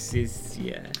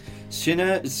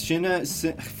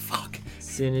 Synesthesia. Fuck.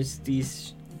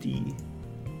 Synesthesia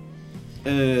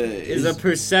is a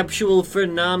perceptual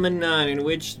phenomenon in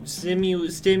which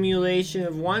stimulation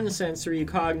of one sensory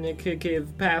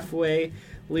cognitive pathway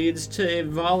leads to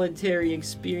involuntary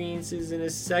experiences in a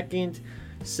second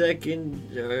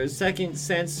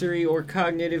sensory or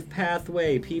cognitive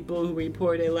pathway. People who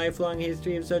report a lifelong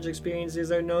history of such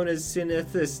experiences are known as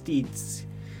synesthetes.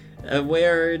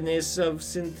 Awareness of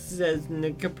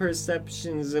synthetic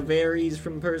perceptions varies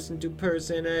from person to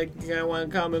person. One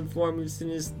common form of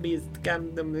synesthesia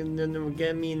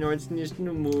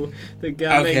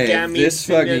Okay, this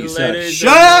fucking sucks.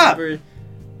 Shut up!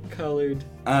 Colored.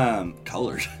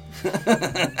 Colored.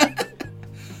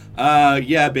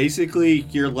 Yeah, basically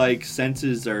your like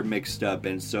senses are mixed up,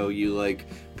 and so you like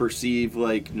perceive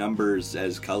like numbers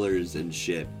as colors and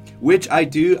shit. Which I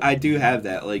do have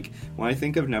that. Like when I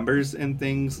think of numbers and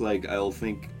things, like I'll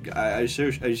think I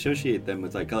associate them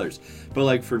with like colors. But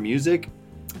like for music,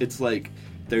 it's like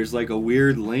there's like a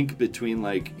weird link between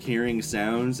like hearing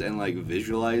sounds and like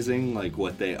visualizing like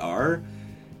what they are.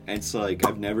 And so like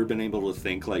I've never been able to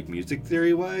think like music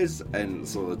theory wise, and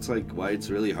so it's like why it's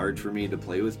really hard for me to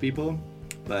play with people.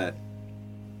 But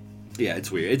yeah, it's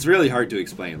weird. It's really hard to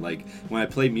explain. Like when I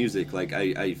play music, like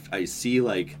I see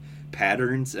like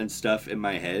patterns and stuff in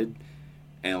my head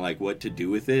and like what to do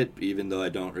with it, even though I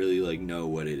don't really like know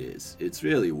what it is. It's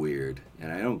really weird and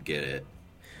I don't get it.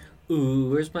 Ooh,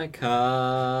 where's my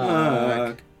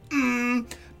cock?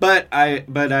 But I've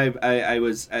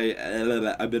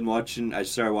been watching. I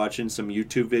started watching some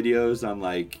YouTube videos on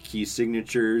like key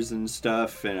signatures and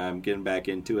stuff, and I'm getting back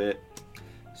into it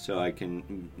so I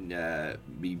can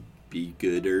be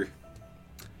gooder,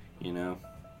 you know,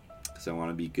 because I want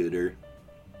to be gooder.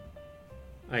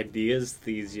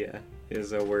 Ideasthesia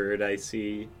is a word I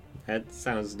see. That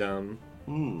sounds dumb.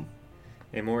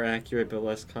 A more accurate but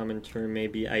less common term may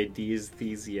be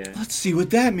ideasthesia. Let's see what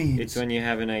that means. It's when you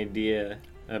have an idea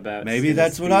about Maybe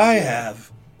that's what I have.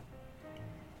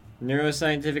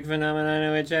 Neuroscientific phenomena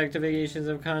in which activations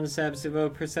of concepts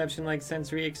evoke perception-like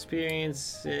sensory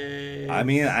experiences. I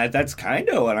mean, that's kind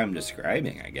of what I'm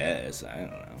describing, I guess. I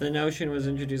don't know. The notion was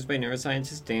introduced by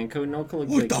neuroscientist Dan Konokolicki.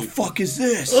 What the fuck is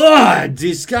this? Ugh,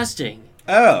 disgusting.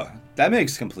 Oh, that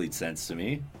makes complete sense to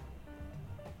me.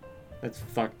 That's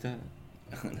fucked up.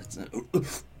 That's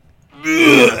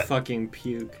Fucking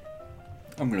puke.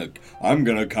 I'm gonna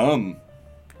come.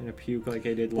 I'm gonna puke like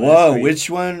I did last Whoa, week. which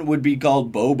one would be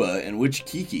called boba and which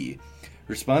kiki?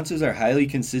 Responses are highly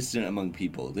consistent among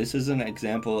people. This is an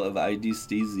example of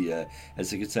ideasthesia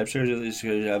as a conceptual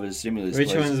of a stimulus.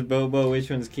 Which one's Bobo, which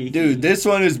one's Kiki? Dude, this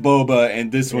one is boba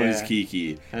and this one is Yeah.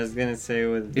 Kiki. I was gonna say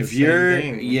with the If same you're,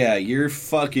 thing. yeah, you're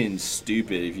fucking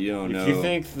stupid if you don't know. If you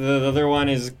think the other one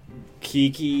is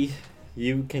Kiki,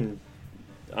 you can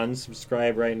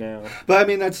unsubscribe right now. But I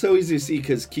mean, that's so easy to see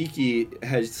because Kiki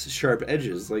has sharp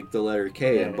edges like the letter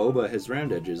K, and Yeah. boba has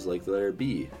round edges like the letter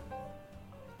B.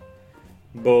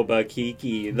 Boba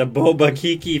Kiki, the Boba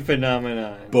Kiki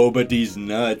phenomenon. Boba D's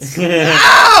nuts.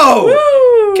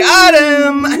 Ow! Got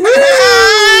him!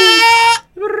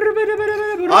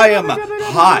 I am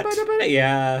hot.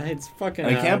 Yeah, it's fucking.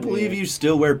 I can't hot, believe man. you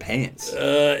still wear pants.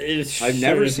 It's I've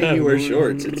never sure seen you wear not-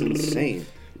 shorts. It's insane.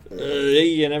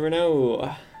 You never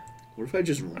know. What if I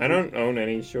just... I don't own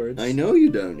any shorts. I know you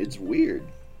don't. It's weird.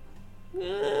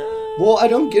 Well, I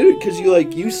don't get it because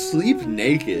you sleep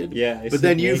naked. Yeah, I but sleep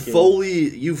then you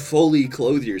naked. fully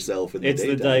clothe yourself in the It's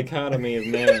the daytime. dichotomy of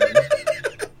man.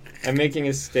 I'm making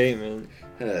a statement.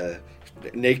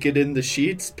 Naked in the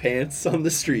sheets, pants on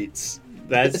the streets.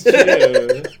 That's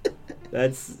true.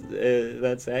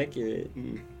 That's accurate.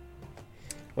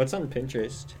 What's on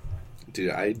Pinterest?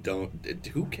 Dude, I don't...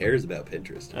 Who cares about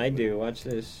Pinterest? I do. Watch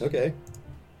this. Okay.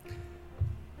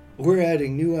 We're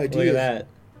adding new ideas. Look at that.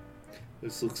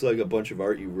 This looks like a bunch of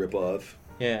art you rip off.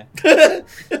 Yeah. Whoa,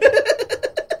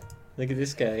 Look at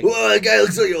this guy. that guy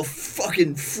looks like a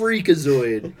fucking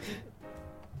freakazoid.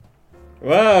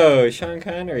 Whoa, Sean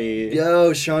Connery.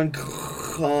 Yo, Sean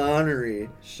Connery.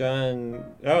 Sean.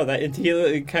 Oh,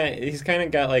 he's kind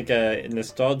of got like a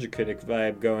nostalgia critic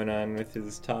vibe going on with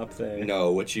his top there.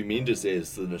 No, what you mean to say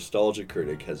is the nostalgia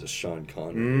critic has a Sean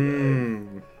Connery.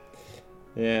 Mmm.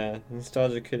 Yeah,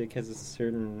 nostalgia critic has a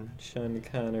certain Sean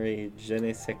Connery je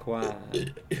ne sais quoi.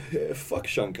 Fuck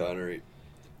Sean Connery.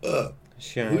 Ugh.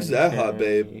 Sean Who's that hot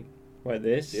Connery. babe? What,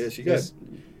 this? Yeah, she got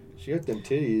them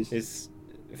titties. This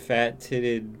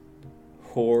fat-titted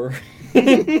whore.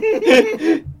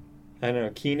 I don't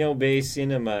know. Kino Bay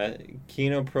Cinema.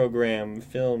 Kino Program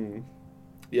Film.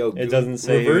 Yo, It doesn't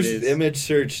say who reverse it is. image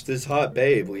search this hot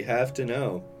babe. We have to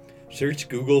know. Search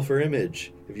Google for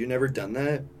image. Have you never done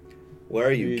that? What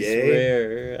are you, It's gay?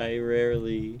 rare. I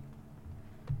rarely...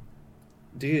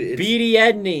 Dude, it's... Beatty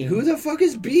Edney. Who the fuck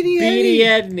is Beatty Beatty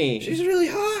Edney? Edney. She's really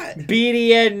hot. Beatty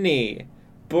Edney.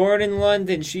 Born in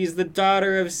London, she's the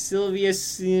daughter of Sylvia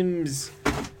Sims.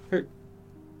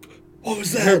 What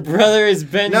was Her that? brother is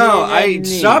Benjamin No, Edney.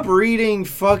 stop reading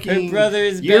fucking... Her brother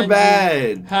is You're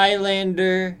Benjamin bad.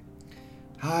 Highlander.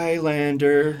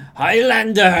 Highlander.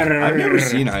 Highlander. I've never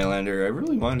seen Highlander. I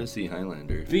really wanted to see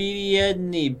Highlander. Beady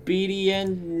Edney. Beady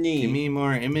Edney. Give me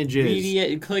more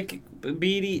images. Click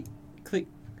Beady. Click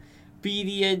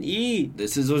Beady and E.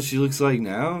 This is what she looks like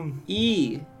now.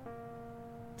 E.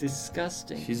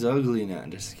 Disgusting. She's ugly now.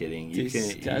 Just kidding. You can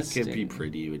be Disgusting.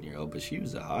 pretty when you're old, but she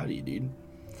was a hottie, dude.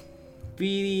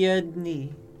 Beady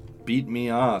Edney. Beat me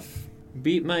off.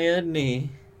 Beat my Edney.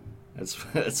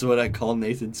 That's what I call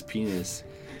Nathan's penis.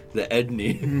 The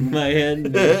Edney. My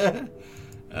Edney.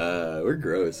 We're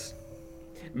gross.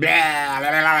 Give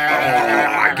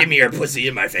me your pussy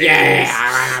in my face. Yeah,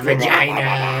 I want a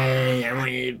vagina. I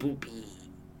want your poopy.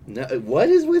 No, what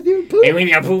is with your poop? I want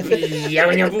your poopy. I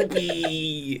want your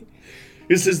poopy.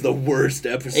 This is the worst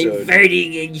I'm episode.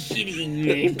 farting and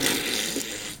shitting.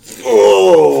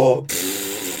 Oh!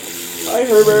 Hi,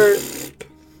 Herbert.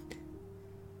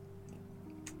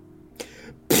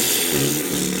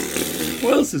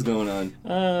 What else is going on?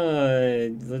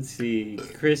 Let's see.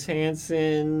 Chris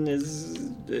Hansen is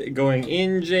going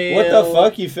in jail. What the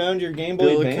fuck? You found your Game Boy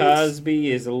Bill Advance?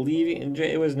 Cosby is leaving.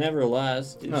 It was never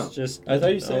lost. It's Oh. just I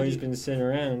thought you said always you- been sitting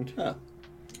around. Do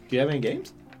you have any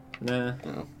games? Nah.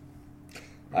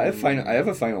 I have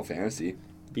a Final Fantasy.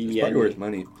 It's probably worth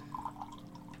money.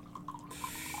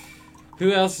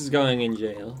 Who else is going in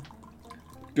jail?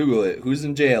 Google it. Who's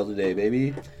in jail today,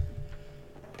 baby?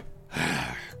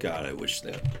 God, I wish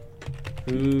that.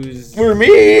 Who's For me!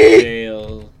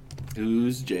 jail?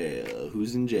 Who's jail?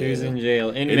 Who's in jail? Who's in jail?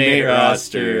 Inmate, Inmate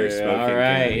roster. roster, Smoking All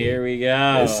right, County. here we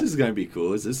go. This is gonna be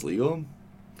cool. Is this legal?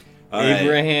 All right.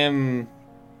 Abraham.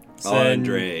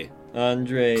 Andre.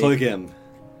 Andre. Click him.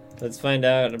 Let's find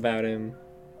out about him.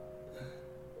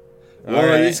 All Whoa,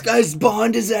 right. this guy's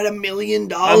bond is at $1 million.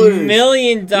 $1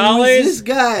 million? Who is this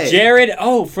guy? Jared,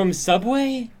 from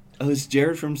Subway? Oh, it's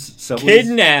Jared from Subway.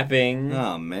 Kidnapping.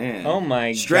 Oh man. Oh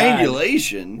my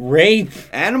Strangulation. God. Rape.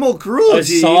 Animal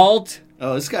cruelty. Assault.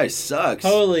 Oh, this guy sucks.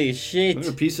 Holy What a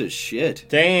shit. piece of shit.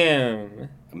 Damn.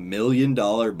 $1 million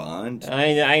bond.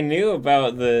 I knew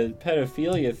about the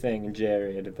pedophilia thing,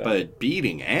 Jared, But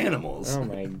beating animals. oh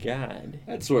my God.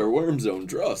 That's where Worm Zone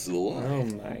draws the line. Oh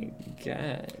my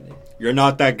God. You're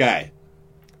not that guy.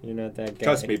 You're not that guy.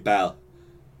 Trust me, pal.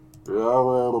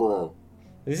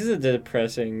 This is a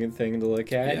depressing thing to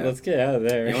look at. Yeah. Let's get out of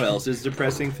there. You know what else is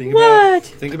depressing? What?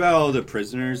 Think about all the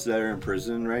prisoners that are in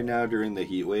prison right now during the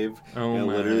heat wave. Oh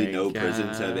my Literally no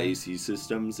prisons have God. AC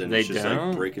systems, and They it's just don't?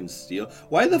 like brick and steel.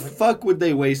 Why the fuck would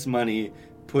they waste money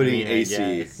putting I mean, I AC?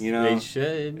 guess. You know, They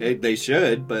should. They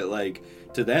should, but like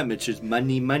to them, it's just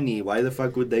money, money. Why the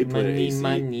fuck would they put Money, AC?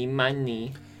 money,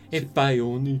 money. If I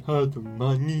only had the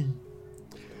money.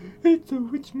 It's a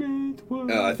rich man's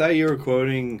world. Oh, I thought you were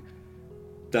quoting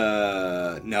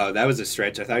no, that was a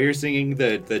stretch. I thought you were singing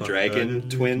the Dragon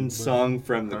Twins song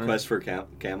from the Quest for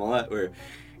Camelot, where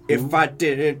if I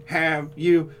didn't have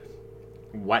you.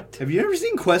 What? Have you ever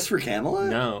seen Quest for Camelot?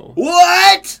 No.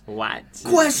 What? What?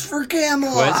 Quest for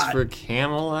Camelot. Quest for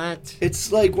Camelot?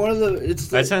 It's like one of the. It's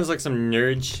That the, sounds like some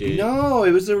nerd shit. no,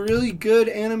 it was a really good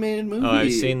animated movie. Oh,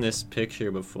 I've seen this picture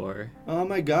before. Oh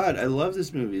my god, I love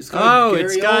this movie. It's got Gary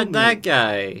It's got Oldman. that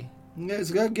guy. Yeah,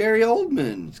 it's got Gary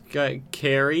Oldman It's got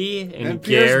Carrie and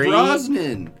Pierce Gary,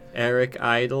 Brosnan, Eric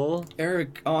Idle,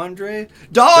 Eric Andre,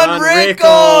 Don Rickles,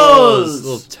 Rickles.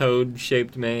 little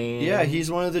toad-shaped man. Yeah, he's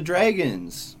one of the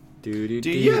dragons. Dude,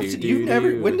 Dude, you've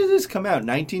never. When did this come out?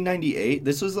 1998.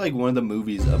 This was like one of the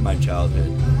movies of my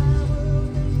childhood.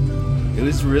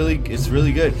 It's really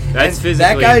good. That's And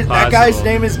physically that impossible. guy's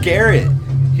name is Garrett.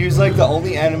 He was like the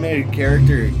only animated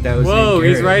character that was. Whoa, named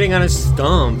he's Garrett. riding on a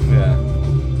stump. Yeah.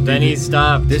 Then he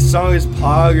stopped. This song is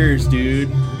poggers,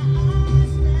 dude.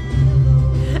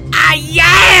 Ah,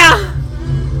 yeah!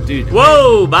 Dude.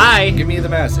 Whoa, bye. Give me the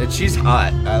mouse. And she's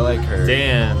hot. I like her.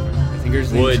 Damn. I think her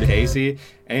name's Wood. Casey.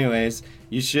 Anyways,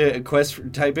 you should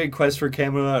type in Quest for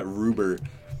Camelot Ruber.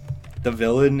 The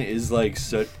villain is like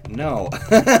no.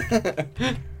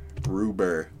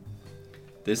 Ruber.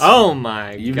 This. Oh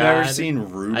my You've God. never seen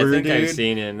Ruber, I think dude? I've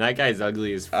seen him. That guy's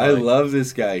ugly as fuck. I love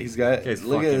this guy. He's got. He's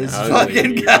Look at fucking this ugly.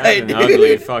 fucking That's guy, an dude.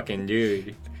 ugly fucking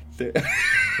dude. Man,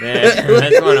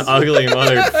 that's one ugly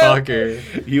motherfucker.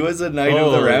 He was a knight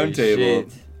of the Holy round table.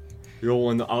 shit. You're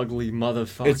one ugly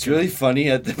motherfucker. It's really funny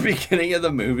at the beginning of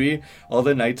the movie. All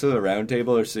the knights of the round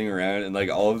table are sitting around, and like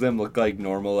all of them look like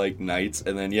normal like knights.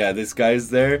 And then this guy's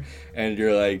there, and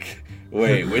you're like,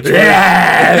 wait, which one?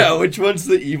 Yeah, which one's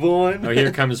the evil one? Oh,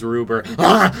 here comes Ruber.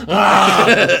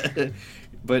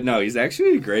 But no, he's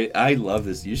actually great. I love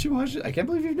this. You should watch it. I can't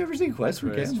believe you've never seen Quest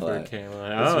for Quest Camelot. for Camelot.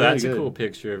 That's Oh, really that's a good. cool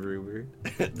picture of Ruber.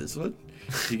 This one,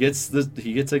 he gets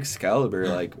Excalibur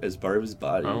like as part of his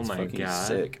body. Oh it's my fucking God.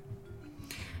 sick.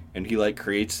 And he like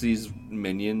creates these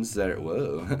minions that are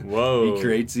Whoa. he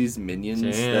creates these minions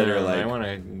Damn, that are I like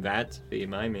want that to be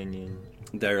my minion.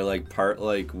 that are like part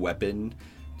like weapon.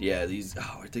 Yeah, these.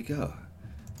 Oh, where'd they go?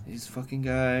 These fucking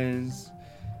guys.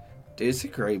 Dude, it's a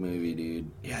great movie, dude.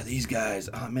 Yeah, these guys.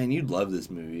 Oh man, you'd love this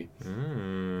movie.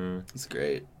 It's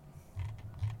great.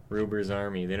 Ruber's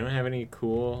Army. They don't have any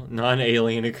cool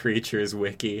non-alien creatures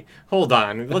wiki. Hold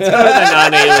on. Let's go to the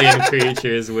non-alien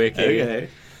creatures wiki. Okay.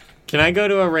 Can I go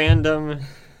to a random...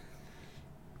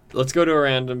 Let's go to a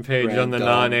random page on the Random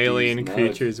non-alien these nuts.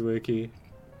 creatures wiki.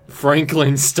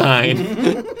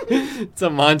 Franklinstein. It's a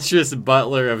monstrous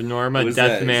butler of Norma What is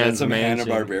that? Is that Deathman's some mansion.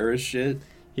 Hanna-Barbera shit?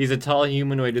 He's a tall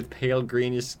humanoid with pale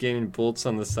greenish skin and bolts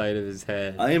on the side of his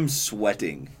head. I am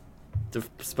sweating.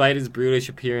 Despite his brutish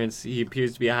appearance, he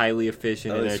appears to be highly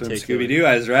efficient Oh, and it's from articulate. Scooby-Doo.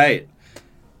 I was right.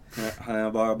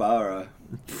 Hanna-Barbera.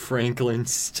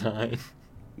 Franklinstein.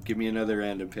 Give me another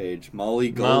random page. Molly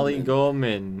Goldman. Molly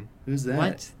Goldman. Who's that?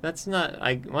 What? That's not...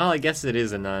 I guess it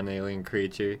is a non-alien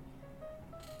creature.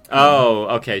 Oh,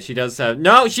 okay. She does have...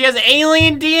 No, she has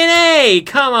alien DNA!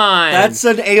 Come on! That's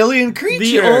an alien creature.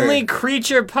 The only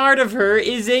creature part of her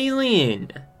is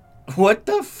alien. What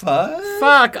the fuck?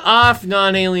 Fuck off,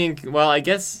 non-alien... Well, I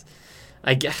guess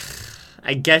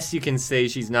you can say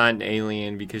she's not an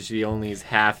alien because she only is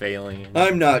half alien.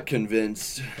 I'm not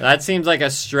convinced. That seems like a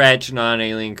stretch,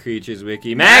 non-alien creatures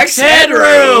wiki. Max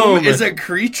Headroom is a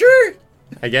creature?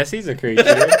 I guess he's a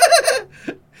creature.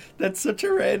 That's such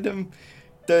a random...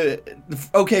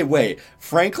 Okay, wait.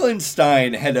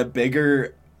 Frankenstein had a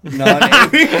bigger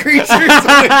non-alien creatures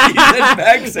wiki than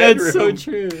Max Headroom. That's so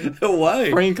true. Why?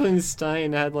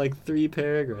 Franklinstein had like 3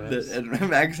 paragraphs.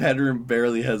 Max Headroom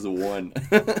barely has 1.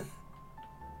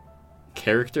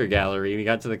 Character gallery. We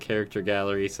got to the character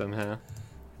gallery somehow.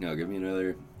 No, give me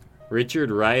another.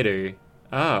 Richard Rider.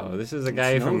 Oh, this is a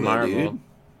guy It's from Nova, Marvel. dude.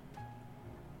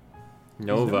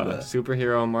 Nova, Nova.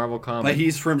 superhero Marvel comic. But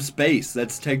he's from space.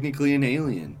 That's technically an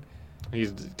alien.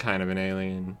 He's kind of an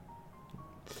alien.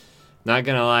 Not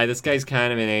gonna lie, this guy's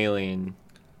kind of an alien.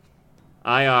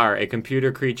 IR, a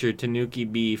computer creature Tanuki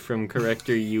B from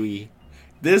Corrector Yui.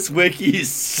 This wiki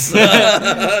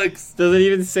sucks. Does it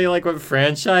even say like what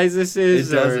franchise this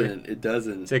is? It or- doesn't. It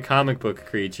doesn't. It's a comic book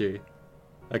creature.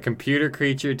 A computer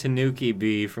creature Tanuki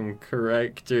B from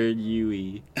Corrector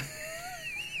Yui.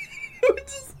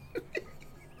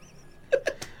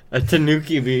 A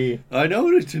Tanuki Bee. I know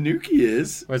what a Tanuki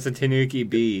is. What's a Tanuki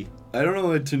Bee? I don't know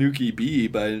what a Tanuki be,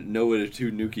 but I know what a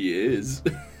Tanuki is.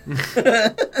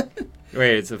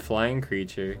 Wait, it's a flying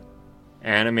creature.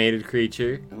 Animated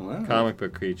creature. Oh, wow. Comic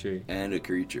book creature. And a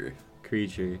creature.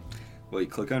 Creature. Wait,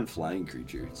 click on flying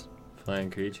creatures. Flying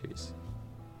creatures.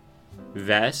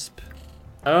 Vesp.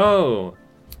 Oh!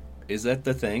 Is that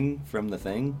the thing from the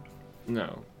thing?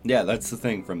 No. Yeah, that's the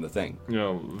thing from the thing.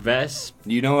 No. Vesp.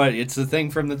 You know what? It's the thing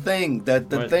from the thing. The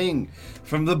What? thing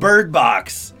from the Bird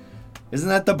Box. Isn't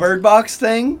that the Bird Box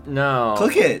thing? No.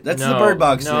 Click it. That's the No. Bird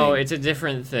Box thing. No, it's a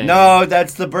different thing. No,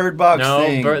 that's the Bird Box No,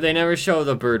 thing. they never show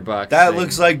the Bird Box That thing.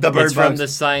 looks like the Bird It's Box. from The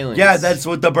Silence. Yeah, that's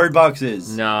what the Bird Box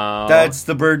is. No. That's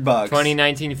the Bird Box.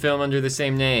 2019 film under the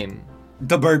same name.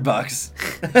 The Bird Box.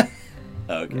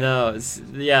 Okay. No,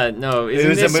 no. It Isn't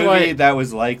was a this movie what that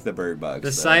was like the Bird Box. The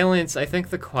though. Silence? I think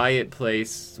The Quiet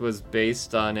Place was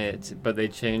based on it, but they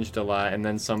changed a lot. And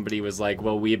then somebody was like,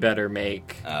 "Well, we better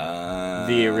make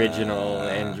the original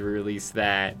and release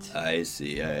that I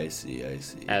see.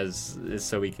 as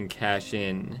so we can cash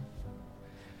in."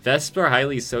 Vesps are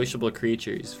highly sociable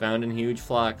creatures found in huge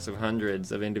flocks of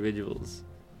hundreds of individuals.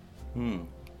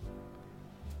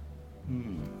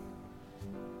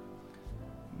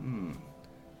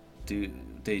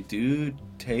 They do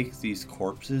take these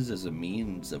corpses as a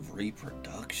means of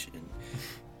reproduction.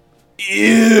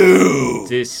 Ew!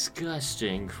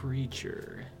 Disgusting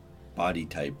creature. Body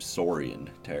type Saurian.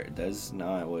 That's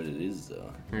not what it is,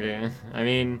 though. Yeah, I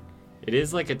mean, it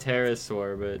is like a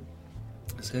pterosaur,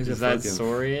 but This guy's is that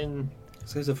Saurian?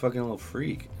 This guy's a fucking little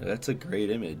freak. That's a great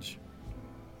image.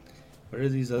 What are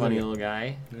these other? Funny little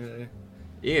guy. Uh,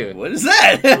 Ew. what is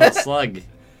that? Little slug.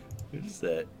 What is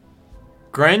that?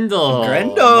 Grendel.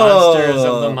 Grendel. Monsters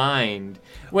of the Mind.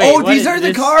 Wait, Oh, what these is are the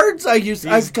this? cards I used.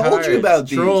 These I've told you cards. about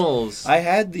these. Trolls. I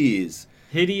had these.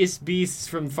 Hideous beasts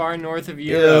from far north of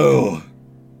Europe. Ew.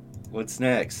 What's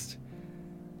next?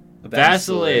 A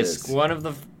Basilisk. One of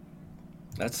the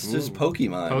That's just Ooh.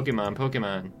 Pokemon.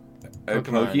 Pokemon. Are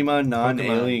Pokemon. Pokemon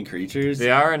non-alien creatures?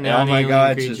 They are a Oh my non-alien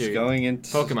god, creature. it's just going into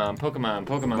Pokemon.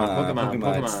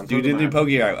 Dude, new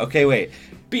Pokemon. Okay, wait.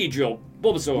 Beedrill,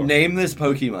 Bulbasaur, Name this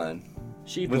Pokemon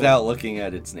Sheeple, without looking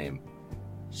at its name.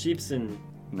 Sheepson,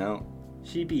 No.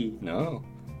 Sheepy, No.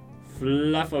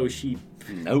 Fluffo Sheep,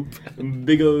 Nope.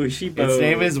 Big O Sheepo. Its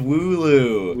name is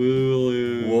Wooloo.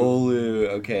 Wooloo, Wooloo.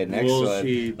 Okay, next Wool one.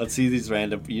 sheep. Let's see these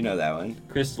random. You know that one.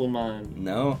 Crystalmon,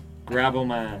 No.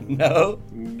 Gravelmon, No.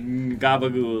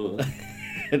 Gabagool,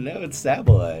 No, it's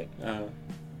Sableye.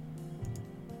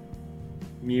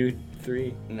 Mew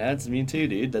 3. And that's Mewtwo,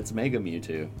 dude. That's Mega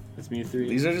Mewtwo. That's Mew 3.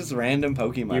 These are just random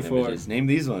Pokemon Mew 4. images. Name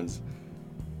these ones.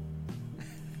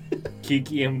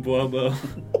 Kiki and Bobo.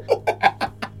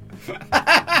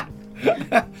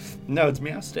 No, it's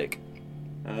Meowstic.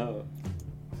 Oh,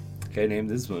 Okay, name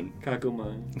this one.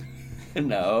 Kakumon.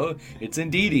 No, it's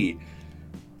Indeedee.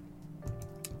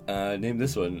 Name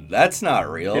this one. That's not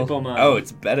real. Hippomon. Oh,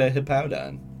 it's Beta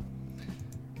Hippowdon.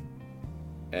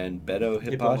 And Beto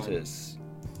Hippopotas.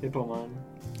 Hippomon.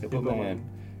 Hippoman.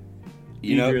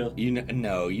 You know,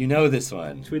 Beedrill. you know this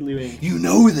one. Twiddlywink. You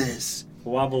know this.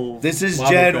 Wobble. This is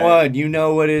Wobble Gen Crack. 1. You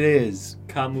know what it is.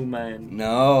 Kamuman.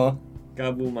 No.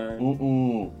 Gabuman.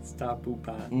 Mm-mm.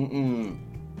 Stapupa. Mm-mm.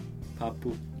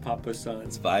 Papasan.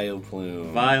 It's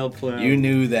Vileplume. Vileplume. You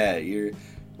knew that. You're...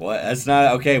 What? That's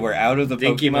not... Okay, we're out of the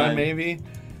Dinkymon. Pokemon, maybe?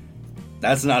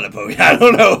 That's not a Pokemon. I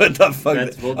don't know what the fuck...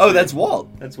 That's Voltron. Oh, that's Walt.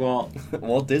 That's Walt.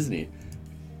 Walt Disney.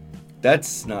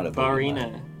 That's not a Pokemon.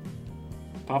 Farina.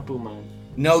 Papumon.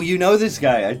 No, you know this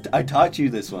guy. I taught you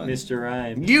this one. Mr.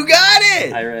 Rhyme. You got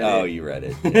it! I read Oh, it. you read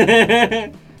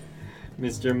it.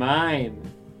 Mr. Mime.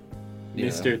 Yeah.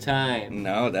 Mr. Time.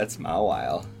 No, that's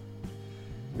Mawile.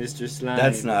 Mr. Slime.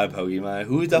 That's not a Pokemon.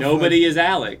 Who the Nobody is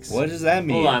Alex. What does that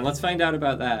mean? Hold on, let's find out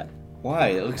about that. Why?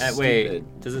 It looks Wait,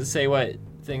 stupid. does it say what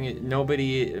thing?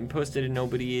 Nobody posted.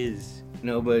 Nobody is.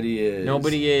 Nobody is.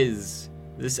 Nobody is.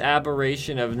 This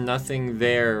aberration of nothing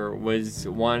there was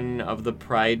one of the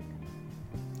pride.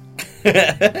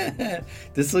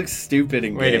 This looks stupid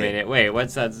and Wait a gay. minute. Wait,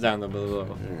 what's that's down below?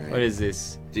 Alright. What is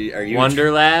this? Are you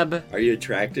Wonder Lab? Are you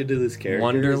attracted to this character?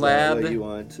 Wonder Is that Lab? what you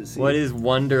want to see? What is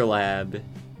Wonder Lab?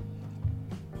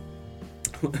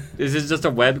 Is this just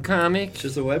a webcomic? It's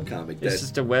just a webcomic. It's That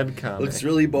just a webcomic. looks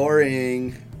really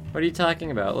boring. What are you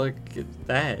talking about? Look at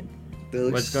that. That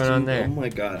looks What's going on there? Oh my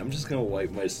god! I'm just gonna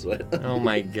wipe my sweat. Oh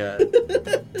my god.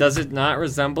 Does it not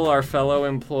resemble our fellow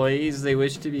employees? They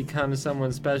wish to become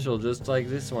someone special just like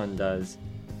this one does.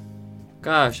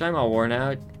 Gosh, I'm all worn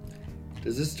out.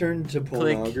 Does this turn to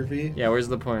Click. pornography? Yeah, where's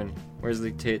the porn? Where's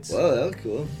the tits? Whoa, that was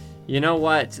cool. You know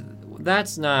what?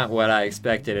 That's not what I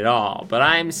expected at all, but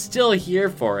I'm still here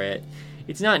for it.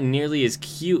 It's not nearly as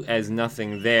cute as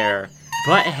Nothing There,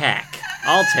 but heck,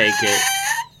 I'll take it.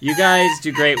 You guys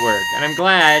do great work, and I'm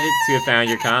glad to have found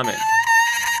your comic.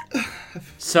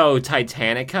 So,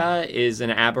 Titanica is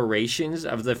an aberrations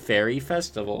of the fairy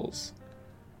festivals.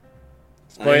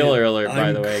 Spoiler alert,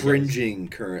 by the way. I'm guys. cringing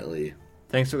currently.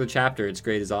 Thanks for the chapter. It's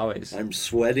great as always. I'm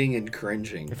sweating and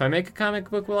cringing. If I make a comic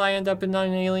book, will I end up in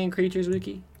Non-Alien Creatures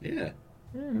Wiki? Yeah.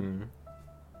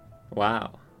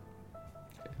 Wow.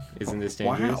 Isn't this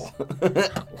dangerous?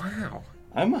 Wow. Wow.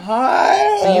 I'm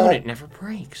high. The unit never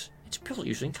breaks. It's built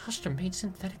using custom-made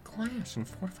synthetic glass and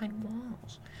fortified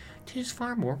walls. It is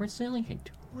far more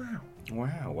resilient. Wow.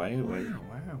 Wow. Why? Wow.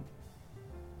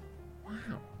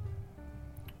 Wow.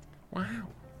 Wow.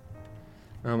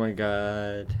 Oh my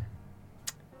god.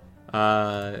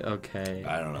 Okay.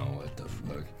 I don't know what the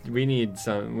fuck.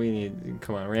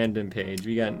 Come on, random page.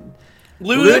 We got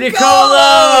Ludicolo!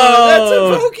 That's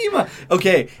a Pokemon.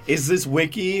 Okay, is this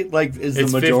wiki like is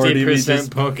it's the majority of these 50%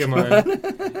 just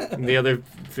Pokemon. And the other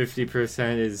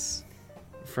 50% is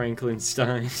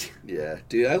Frankenstein. Yeah,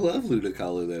 dude, I love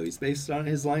Ludicolo though.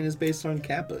 His line is based on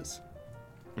Kappas.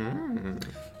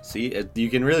 See, you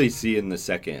can really see in the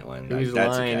second one. Whose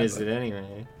that's a line is Kappa. it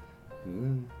anyway?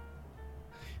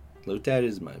 Lotad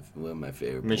is one of my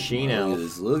favorite. Machine Pokemon.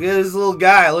 Elf. Look at this little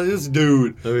guy. Look at this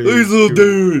dude. Look at Look at this this little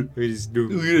dude. Who's Look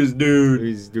dude? at this dude.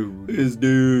 Who's dude? Look at this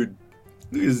dude.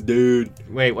 Look at this dude.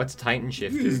 Wait, what's Titan Look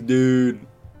at this Shifter? dude.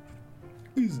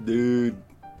 Look at this dude.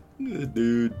 Look at this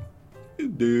dude. Look at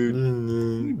this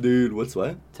dude. Dude, what's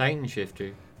what? Titan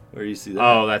Shifter. Where do you see that?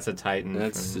 Oh, that's a Titan.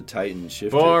 That's the Titan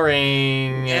Shifter.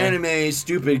 Boring. Anime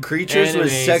stupid creatures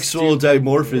with Anime sexual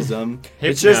dimorphism.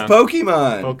 It's Hypno. just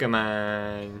Pokemon.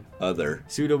 Pokemon. Other.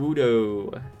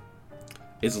 Sudowoodo.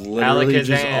 It's literally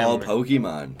just Alakazam. all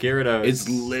Pokemon. Gyarados. It's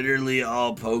literally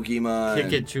all Pokemon.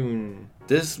 Pikachu.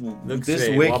 This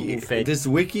Say, wiki Wobbuffet. this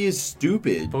wiki is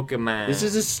stupid. Pokemon. This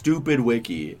is a stupid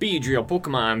wiki. Beedrill.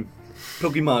 Pokemon.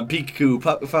 Pokemon, Pikachu,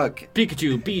 fuck.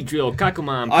 Pikachu, Beedrill,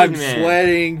 Kakumon, I'm Pigman.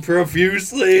 sweating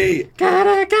profusely.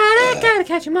 Gotta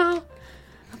catch 'em all.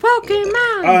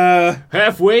 Pokemon.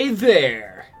 Halfway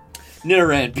there.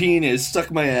 Nidoran, penis, suck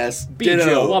my ass. Beedrill,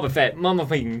 Ditto. Wobbuffet,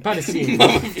 Mamafing, Patacine,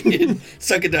 Mama,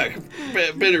 suck a duck.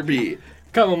 Bitterbeat.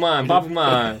 Kamamon,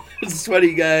 Papamon,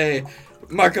 Sweaty guy.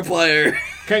 Markiplier.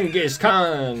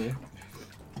 Kangaskhan,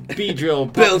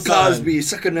 Beedrill, Bill Papasan, Cosby,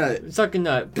 suck a nut.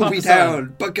 Suckanut, Poopy Papasan,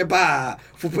 Town. Buckaba.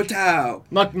 Fupatow.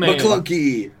 Muckman,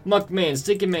 McClunky. Muckman,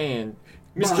 Sticky Man,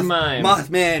 Mr. Mime,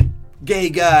 Mothman. Gay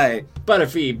guy.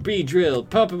 Butterfree, Beedrill,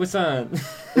 Papasan,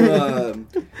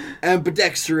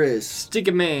 Ambidextrous.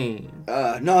 Sticky Man,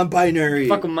 Non-binary.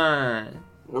 Fuckamon,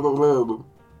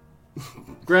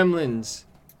 Gremlins,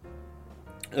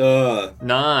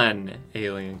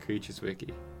 non-alien creatures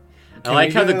wiki. I Can like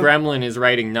we how the go- gremlin is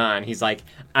writing non. He's like,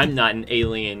 I'm not an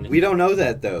alien. We don't know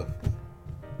that though.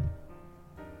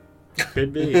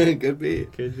 Could be. Could be.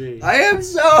 Could be. I am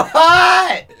so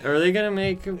hot. Are they gonna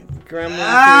make a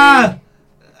gremlin?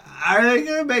 Are they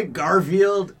gonna make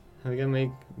Garfield? Are they gonna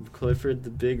make Clifford the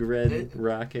Big Red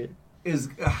Rocket? Is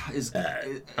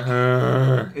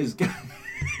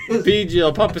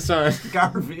Beedrill, Papasan,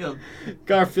 Garfield?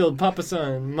 Garfield,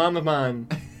 Papasan, Mamamon,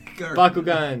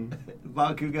 Bakugan,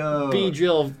 Bakugo.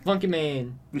 Beedrill, Funky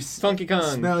Man, Funky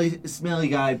Kong, Smelly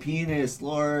guy, penis,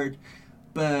 Lord.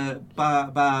 Black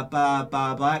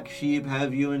sheep,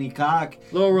 have you any cock?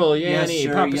 Laurel, Yes, Yanny,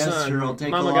 sir. Papasan, Yes, sir. I'll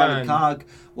take a lot of Mamagon, cock.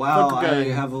 Wow, I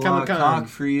Bakugan, have a lot of Kamakan, cock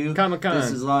for you. Kamakan,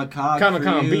 This is a lot of cock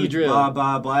Kamakan, for you.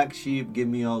 Beedrill. Black sheep, give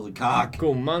me all the cock.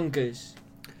 Gomungus.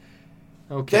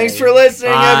 Okay. Thanks for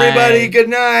listening, Bye. everybody. Good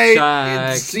night.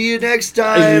 Shark. See you next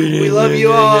time. We love you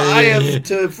all. I have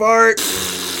to fart.